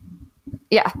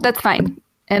 Yeah, that's fine.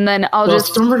 And then I'll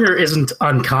just... Stormbringer isn't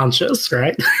unconscious,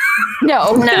 right?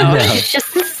 No, she's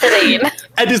just sitting.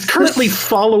 And is currently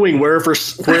following wherever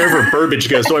Burbage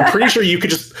goes. So I'm pretty sure you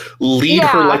could just lead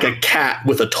her like a cat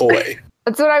with a toy.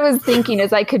 That's what I was thinking,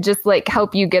 is I could just like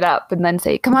help you get up and then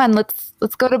say, come on, let's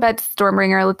go to bed,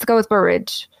 Stormbringer. Let's go with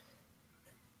Burbage.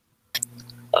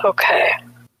 Okay.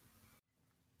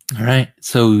 All right.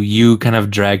 So you kind of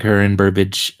drag her and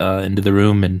Burbage into the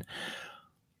room, and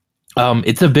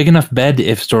it's a big enough bed.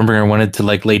 If Stormbringer wanted to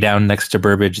like lay down next to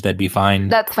Burbage, that'd be fine.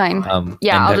 That's fine.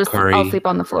 Yeah, I'll sleep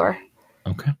on the floor.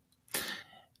 Okay.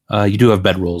 You do have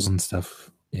bedrolls and stuff,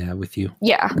 with you.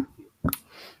 Yeah.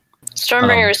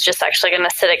 Stormbringer is just actually going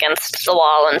to sit against the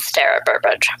wall and stare at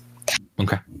Burbage.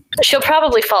 Okay. She'll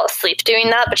probably fall asleep doing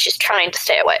that, but she's trying to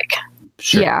stay awake.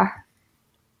 Sure. Yeah.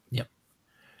 Yep.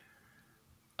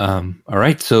 All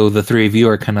right. So the three of you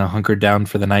are kind of hunkered down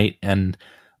for the night, and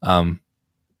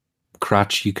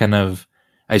Crotch, you kind of,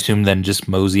 I assume, then just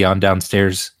mosey on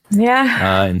downstairs.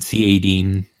 Yeah. And see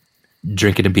Aideen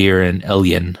drinking a beer and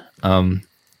Ellian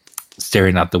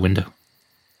staring out the window.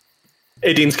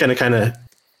 Aideen's gonna kind of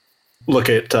look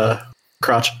at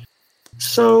Crotch.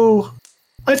 So,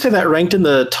 I'd say that ranked in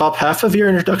the top half of your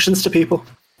introductions to people.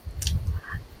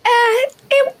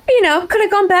 It could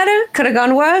have gone better, could have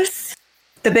gone worse.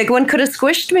 The big one could have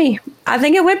squished me. I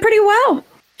think it went pretty well.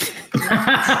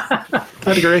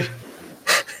 I'd agree.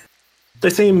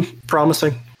 They seem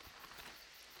promising.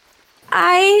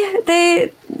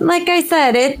 Like I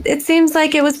said, it seems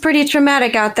like it was pretty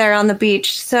traumatic out there on the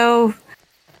beach, so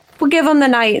we'll give them the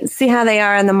night and see how they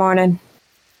are in the morning.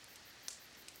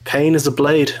 Pain is a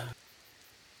blade.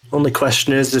 Only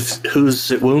question is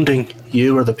who's it wounding,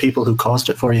 you or the people who caused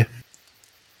it for you?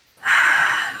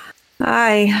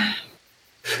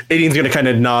 Aideen's gonna kind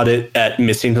of nod at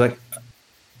Missy, like,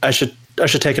 I should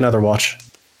take another watch,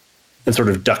 and sort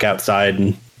of duck outside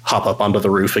and hop up onto the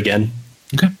roof again.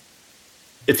 Okay.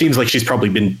 It seems like she's probably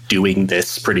been doing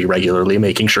this pretty regularly,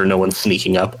 making sure no one's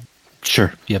sneaking up.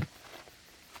 Sure. Yep.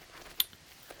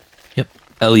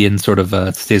 Ellian sort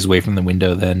of stays away from the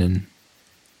window then, and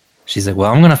she's like,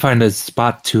 well, I'm going to find a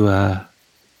spot to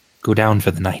go down for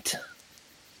the night.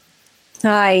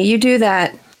 Aye, you do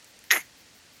that.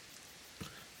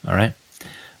 All right.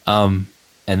 And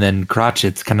then Crotch,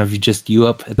 it's kind of just you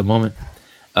up at the moment.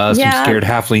 Some scared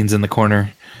halflings in the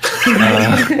corner.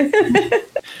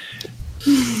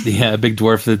 A big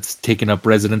dwarf that's taken up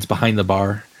residence behind the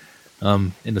bar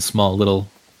in a small little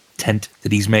tent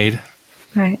that he's made.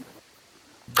 Right.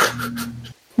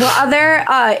 Well, are there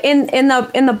in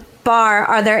the bar,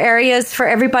 are there areas for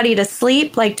everybody to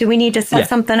sleep? Like, do we need to set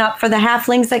something up for the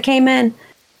halflings that came in?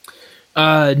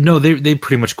 No, they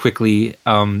pretty much quickly.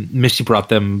 Misty brought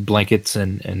them blankets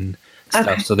and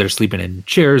stuff, so they're sleeping in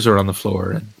chairs or on the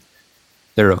floor, and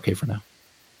they're okay for now.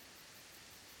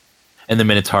 And the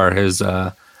Minotaur has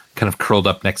kind of curled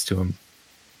up next to him,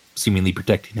 seemingly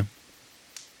protecting him.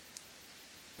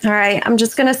 All right, I'm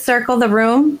just gonna circle the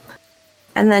room,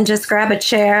 and then just grab a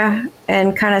chair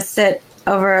and kind of sit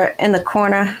over in the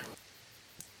corner,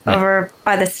 over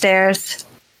by the stairs.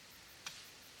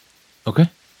 Okay.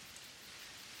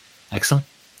 Excellent.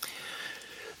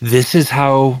 This is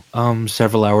how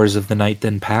several hours of the night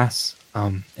then pass.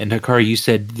 And Hikari, you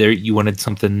said you wanted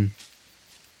something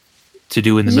to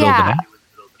do in the middle of the night?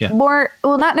 Yeah. More,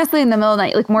 well, not necessarily in the middle of the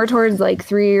night, like more towards like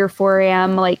 3 or 4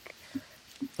 a.m., like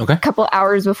a couple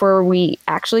hours before we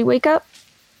actually wake up.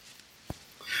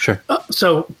 Sure.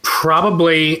 So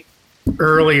probably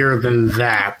earlier than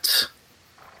that,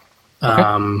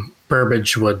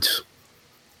 Burbage would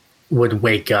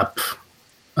wake up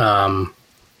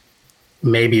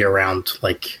maybe around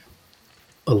like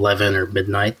 11 or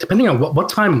midnight, depending on what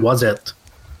time was it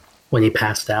when he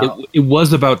passed out. It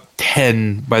was about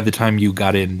 10 by the time you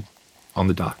got in on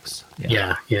the docks.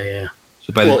 Yeah.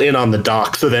 So in on the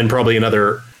dock, so then probably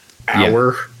another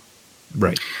hour. Yeah.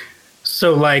 Right.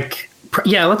 So like,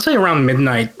 let's say around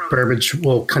midnight, Burbage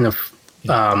will kind of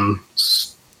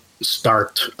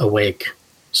start awake.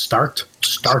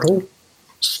 Startle?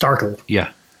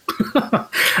 Yeah.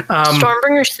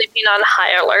 Stormbringer's sleeping on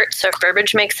high alert, so if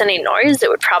Burbage makes any noise, it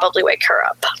would probably wake her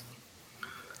up.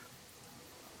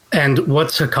 And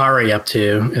what's Hikari up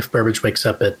to if Burbage wakes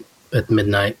up at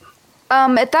midnight?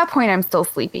 At that point, I'm still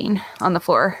sleeping on the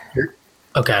floor.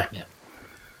 Okay. Yeah.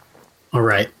 All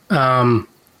right.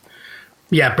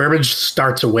 Yeah, Burbage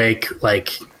starts awake,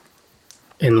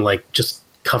 just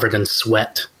covered in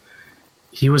sweat.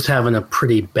 He was having a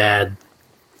pretty bad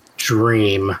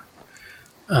dream.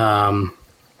 But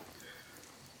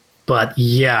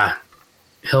yeah,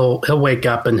 he'll wake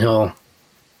up and he'll.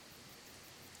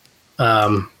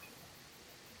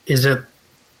 Is it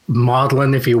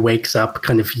maudlin if he wakes up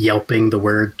kind of yelping the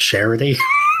word charity?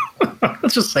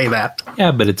 Let's just say that.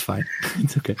 Yeah, but it's fine.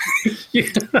 It's okay.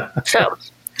 So,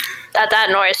 at that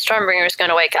noise, Stormbringer is going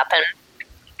to wake up and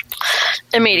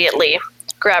immediately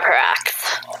grab her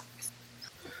axe.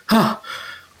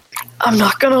 I'm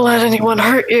not going to let anyone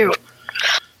hurt you.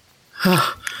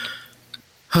 Are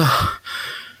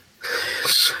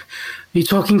you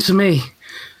talking to me?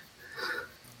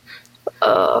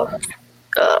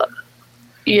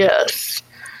 Yes.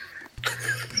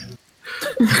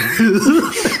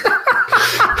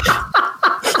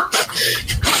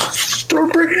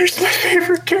 Stormbringer's my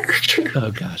favorite character.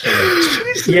 Oh gosh.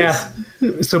 Yeah.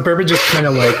 So Burbage is kind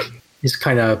of he's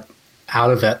kind of out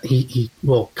of it. He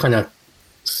will kind of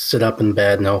sit up in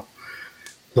bed and he'll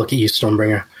look at you,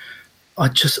 Stormbringer. I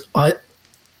just was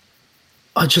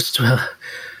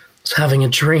having a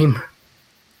dream.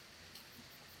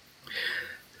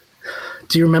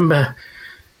 Do you remember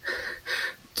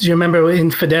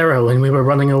in Federo when we were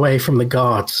running away from the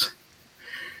guards?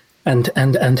 And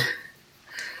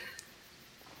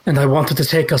I wanted to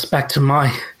take us back to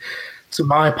my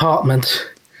apartment,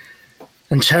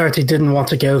 and Charity didn't want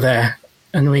to go there,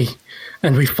 and we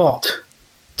fought.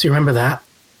 Do you remember that?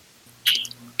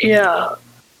 Yeah.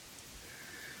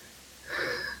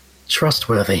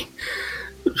 Trustworthy.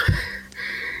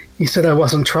 He said I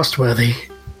wasn't trustworthy.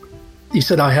 He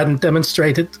said I hadn't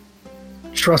demonstrated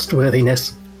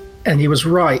trustworthiness, and he was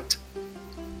right.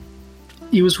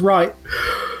 He was right.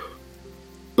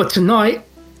 But tonight,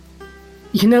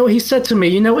 you know what he said to me?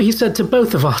 You know what he said to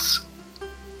both of us?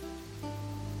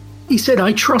 He said,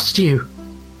 I trust you.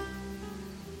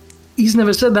 He's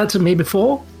never said that to me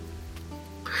before.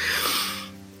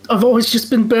 I've always just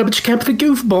been Burbage Kemp the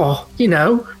goofball, you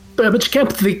know? Burbage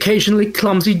Kemp the occasionally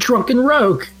clumsy drunken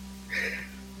rogue.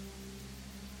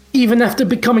 Even after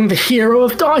becoming the hero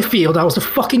of Diefield, I was a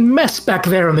fucking mess back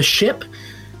there on the ship.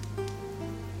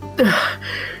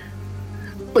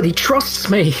 But he trusts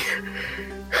me.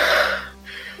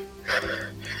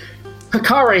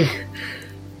 Hikari.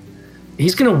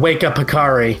 He's gonna wake up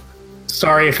Hikari.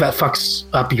 Sorry if that fucks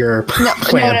up your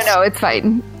plans. No, it's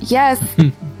fine. Yes.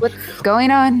 What's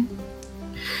going on?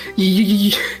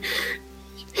 You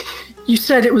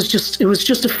said it was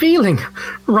just a feeling,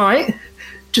 right?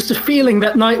 Just a feeling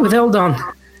that night with Eldon.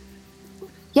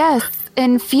 Yes,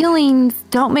 and feelings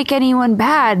don't make anyone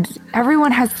bad.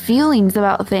 Everyone has feelings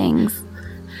about things.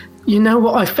 You know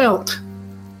what I felt?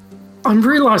 I'm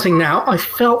realizing now I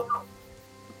felt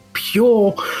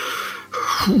pure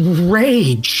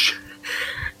rage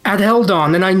at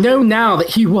Eldon, and I know now that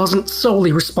he wasn't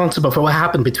solely responsible for what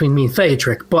happened between me and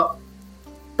Theodric, but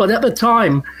at the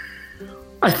time,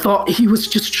 I thought he was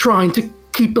just trying to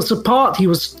keep us apart. He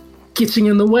was getting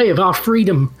in the way of our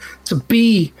freedom to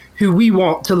be who we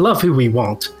want, to love who we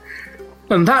want.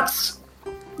 And that's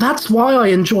why I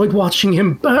enjoyed watching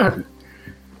him burn.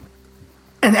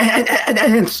 And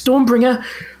Stormbringer,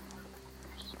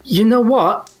 you know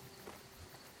what?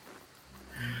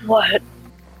 What?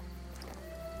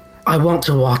 I want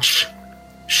to watch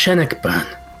Shenik burn.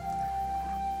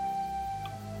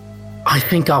 I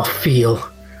think I'll feel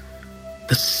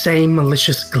the same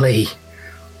malicious glee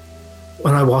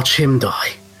when I watch him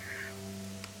die.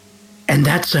 And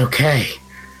that's okay,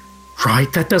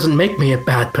 right? That doesn't make me a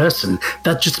bad person.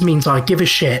 That just means I give a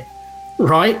shit,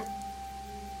 right?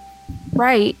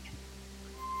 Right.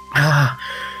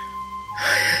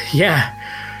 Yeah.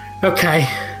 Okay.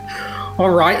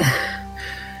 All right.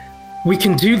 We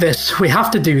can do this. We have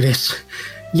to do this.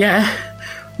 Yeah.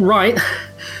 Right.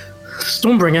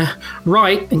 Stormbringer.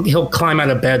 Right. And he'll climb out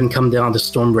of bed and come down to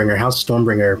Stormbringer. How's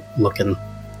Stormbringer looking?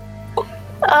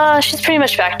 She's pretty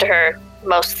much back to her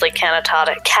mostly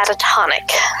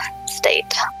catatonic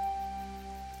state.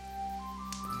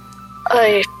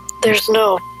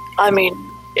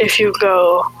 If you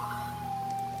go,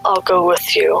 I'll go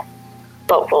with you,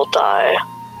 but we'll die.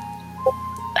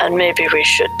 And maybe we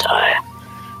should die.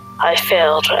 I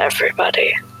failed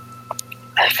everybody.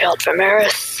 I failed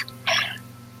Vimeris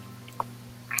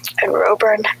and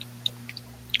Roburn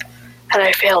And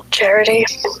I failed Charity.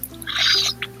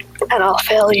 And I'll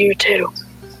fail you too.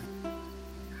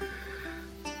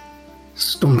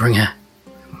 Stormbringer,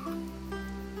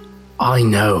 I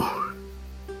know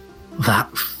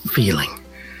that feeling.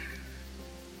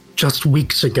 Just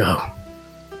weeks ago,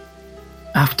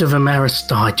 after Vimeris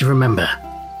died, do you remember?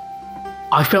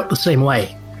 I felt the same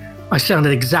way. I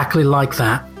sounded exactly like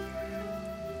that.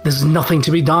 There's nothing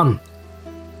to be done.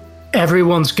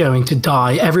 Everyone's going to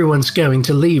die. Everyone's going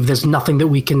to leave. There's nothing that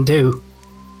we can do.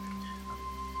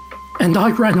 And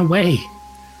I ran away.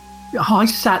 I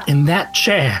sat in that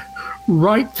chair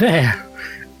right there,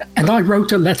 and I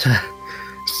wrote a letter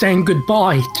saying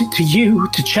goodbye to you,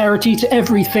 to Charity, to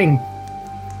everything.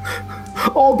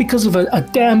 All because of a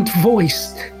damned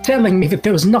voice telling me that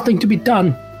there was nothing to be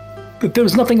done, that there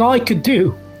was nothing I could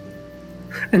do.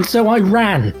 And so I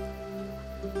ran.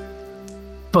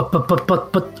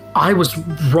 But I was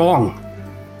wrong.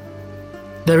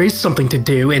 There is something to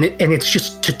do, and it's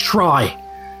just to try.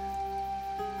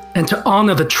 And to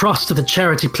honor the trust that the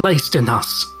Charity placed in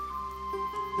us.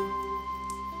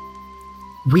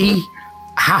 We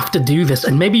have to do this,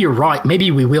 and maybe you're right,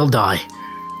 maybe we will die.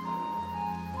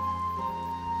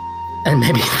 And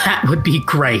maybe that would be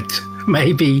great.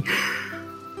 Maybe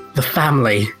the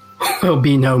family will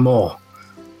be no more.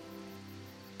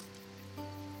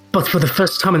 But for the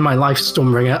first time in my life,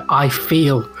 Stormbringer, I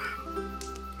feel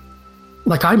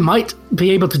like I might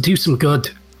be able to do some good.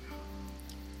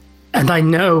 And I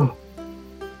know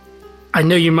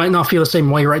you might not feel the same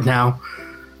way right now,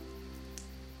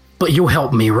 but you'll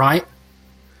help me, right?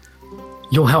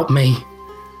 You'll help me,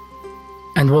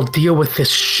 and we'll deal with this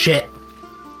shit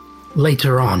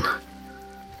later on.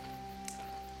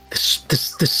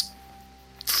 This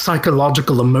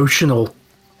psychological, emotional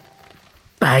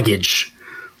baggage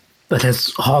that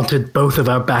has haunted both of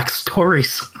our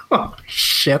backstories. Oh,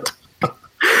 shit.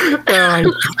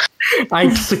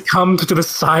 I succumbed to the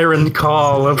siren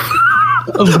call of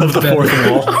the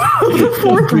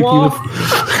fourth wall.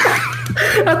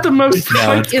 At the most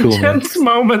intense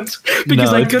moment,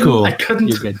 because I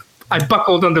couldn't. I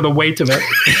buckled under the weight of it.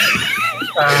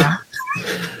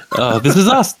 This is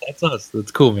us. That's us.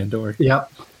 That's cool, man. Don't worry.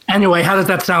 Yep. Anyway, how does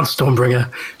that sound,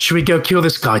 Stormbringer? Should we go kill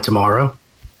this guy tomorrow?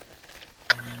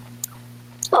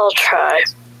 I'll try.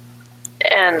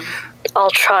 And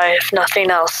I'll try, if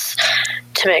nothing else,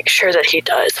 to make sure that he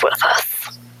dies with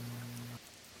us.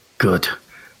 Good.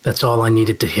 That's all I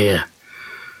needed to hear.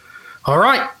 All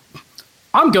right.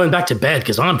 I'm going back to bed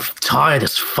because I'm tired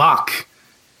as fuck.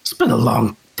 It's been a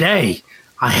long day.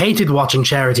 I hated watching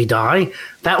Charity die.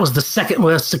 That was the second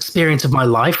worst experience of my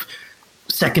life.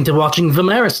 Second to watching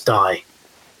Vimeris die.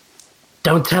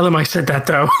 Don't tell him I said that,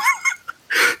 though.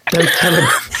 Don't tell him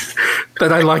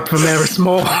that I liked Vimeris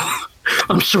more.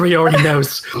 I'm sure he already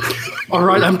knows. All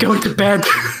right, I'm going to bed.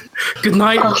 Good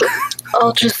night.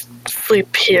 I'll just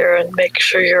sleep here and make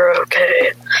sure you're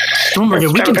okay.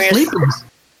 Stormbringer, we can sleep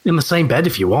in the same bed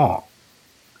if you want.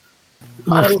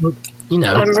 I'm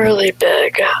really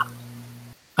big.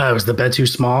 Oh, is the bed too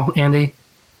small, Andy?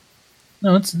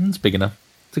 No, it's big enough.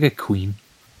 It's like a queen.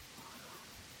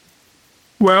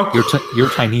 Well, you're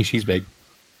tiny. She's big.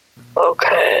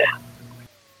 Okay.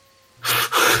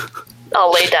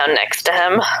 I'll lay down next to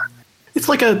him. It's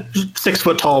like a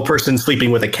 6-foot-tall person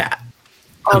sleeping with a cat.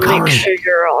 I'll make sure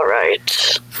you're all right.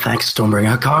 Thanks,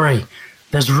 Stormbringer. Akari,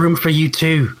 there's room for you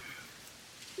too.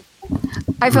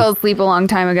 I fell asleep a long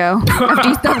time ago after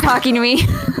you stopped talking to me.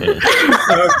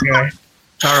 Okay.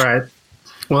 All right.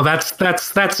 Well, that's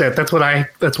it. That's what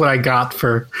I got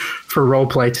for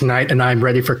roleplay tonight, and I'm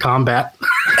ready for combat.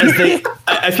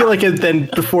 I feel like then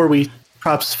before we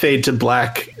perhaps fade to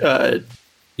black,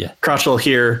 Crotch will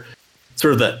hear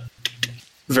sort of that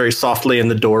very softly,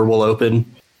 and the door will open,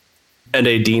 and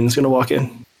a Dean's going to walk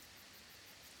in.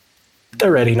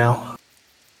 They're ready now.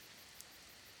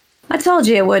 I told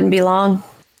you it wouldn't be long.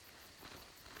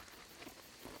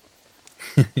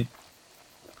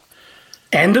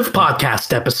 End of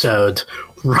podcast episode.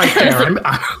 Right there.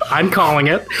 I'm calling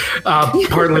it.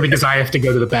 Partly because I have to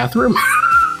go to the bathroom.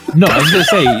 No, I was going to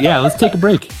say, let's take a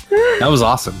break. That was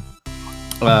awesome.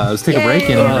 Let's take a break,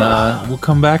 and we'll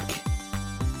come back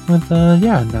with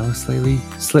now a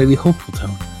slightly hopeful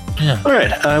tone. Yeah. All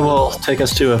right, I will take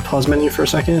us to a pause menu for a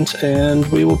second, and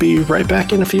we will be right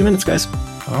back in a few minutes, guys.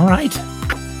 All right.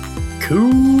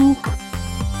 Cool.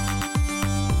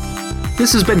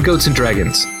 This has been Goats and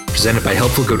Dragons, presented by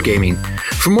Helpful Goat Gaming.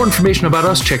 For more information about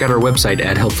us, check out our website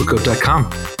at helpfulgoat.com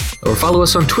or follow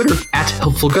us on Twitter at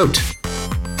helpfulgoat.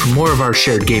 For more of our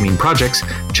shared gaming projects,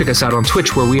 check us out on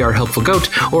Twitch where we are Helpful Goat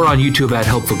or on YouTube at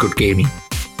Helpful Goat Gaming.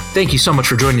 Thank you so much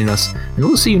for joining us, and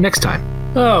we'll see you next time.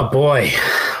 Oh boy.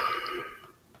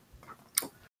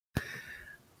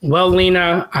 Well,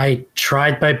 Lena, I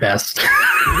tried my best.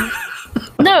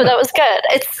 No, that was good.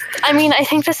 I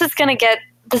think this is gonna get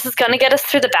us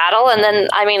through the battle, and then,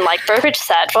 like Burbage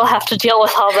said, we'll have to deal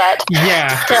with all that.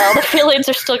 Yeah. Still, the feelings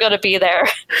are still gonna be there.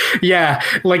 Yeah,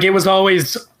 like it was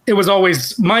always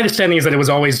my understanding is that it was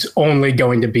always only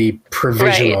going to be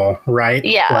provisional, right?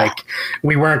 Yeah. Like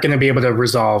we weren't going to be able to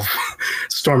resolve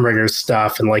Stormbringer's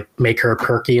stuff and like make her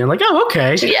perky and like, oh,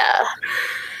 okay. Yeah.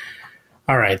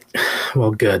 All right.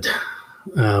 Well, good.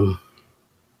 Damn.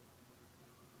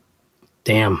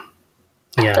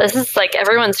 Yeah. This is like,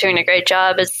 everyone's doing a great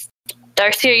job.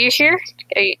 Darcy, are you here?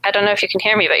 I don't know if you can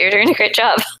hear me, but you're doing a great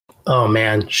job. Oh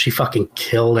man, she fucking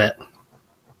killed it.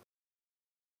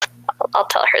 I'll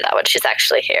tell her that when she's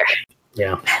actually here.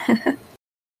 Yeah.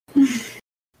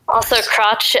 Also,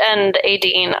 Crotch and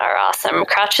Aideen are awesome.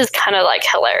 Crotch is kind of like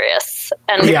hilarious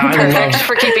and perfect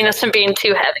for keeping us from being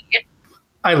too heavy.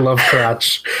 I love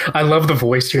Crotch. I love the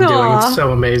voice you're doing. It's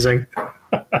so amazing.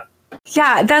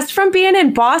 Yeah, that's from being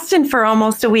in Boston for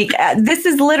almost a week. This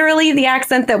is literally the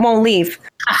accent that won't leave.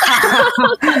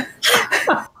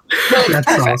 That's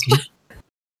awesome.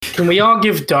 Can we all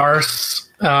give Darce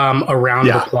a round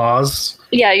of applause?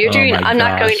 Yeah, you're doing. I'm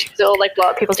not going to like blow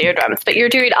up people's eardrums, but you're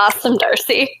doing awesome,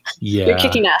 Darcy. Yeah, you're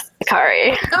kicking ass,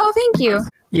 Akari. Oh, thank you.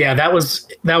 Yeah, that was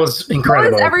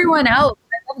incredible. How is everyone else?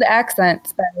 I love the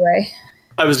accents, by the way.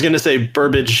 I was going to say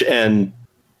Burbage and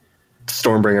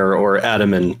Stormbringer, or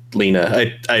Adam and Lena.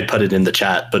 I put it in the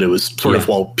chat, but it was sort of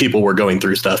while people were going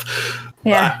through stuff.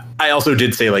 Yeah. I also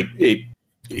did say like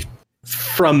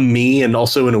from me, and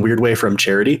also in a weird way from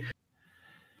Charity.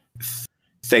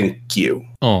 Thank you.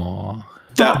 Aww.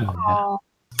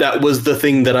 That was the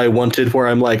thing that I wanted, where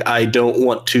I'm like, I don't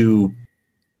want to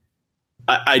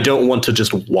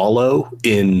just wallow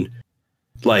in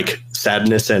like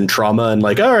sadness and trauma and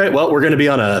like, all right, well, we're going to be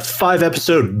on a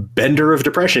 5-episode bender of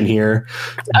depression here.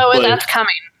 Oh, and that's coming.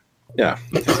 Yeah.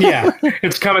 Yeah,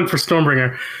 it's coming for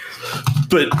Stormbringer.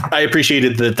 But I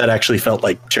appreciated that actually felt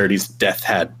like Charity's death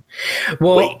had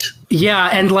weight. Yeah,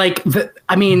 and like,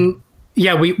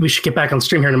 yeah, we should get back on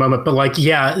stream here in a moment, but like,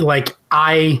 yeah, like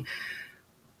I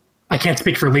can't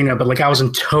speak for Lena, but like I was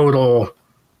in total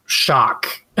shock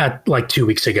at like 2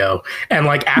 weeks ago, and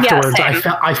like afterwards,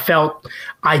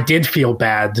 I did feel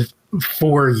bad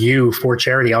for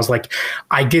Charity. I was like,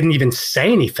 I didn't even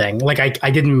say anything, like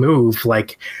I didn't move,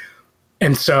 like,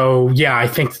 and so yeah, I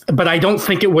don't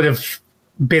think it would have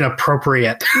been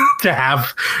appropriate to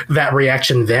have that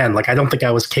reaction then. Like, I don't think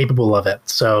I was capable of it.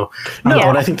 So no,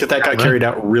 and I think that got carried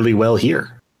out really well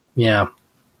here. Yeah.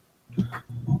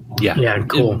 Yeah,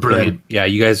 cool, brilliant. Yeah,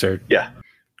 you guys are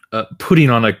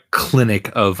putting on a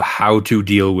clinic of how to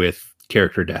deal with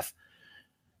character death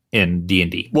in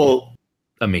D&D. Well,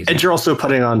 amazing. And you're also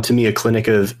putting on, to me, a clinic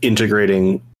of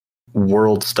integrating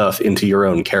world stuff into your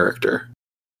own character.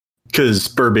 Because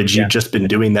Burbage, you've just been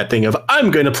doing that thing of, I'm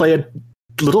going to play a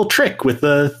little trick with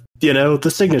the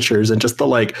signatures and just the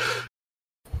like.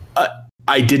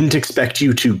 I didn't expect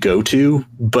you to go to,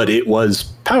 but it was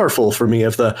powerful for me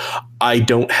of the, I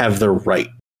don't have the right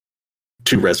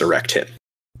to resurrect him.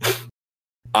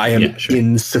 I am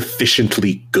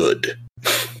insufficiently good.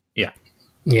 Yeah.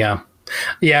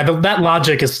 That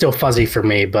logic is still fuzzy for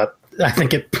me, but I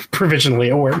think it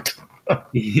provisionally worked.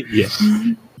 Yeah.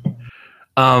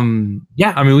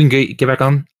 We can get back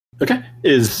on. Okay.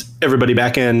 Is everybody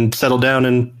back and settled down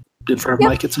and in front of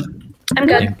Mike? I'm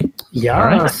good. Yeah. All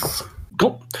right.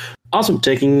 Cool. Awesome.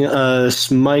 Taking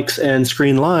mics and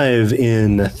screen live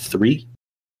in 3,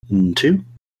 2,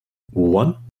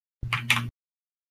 1.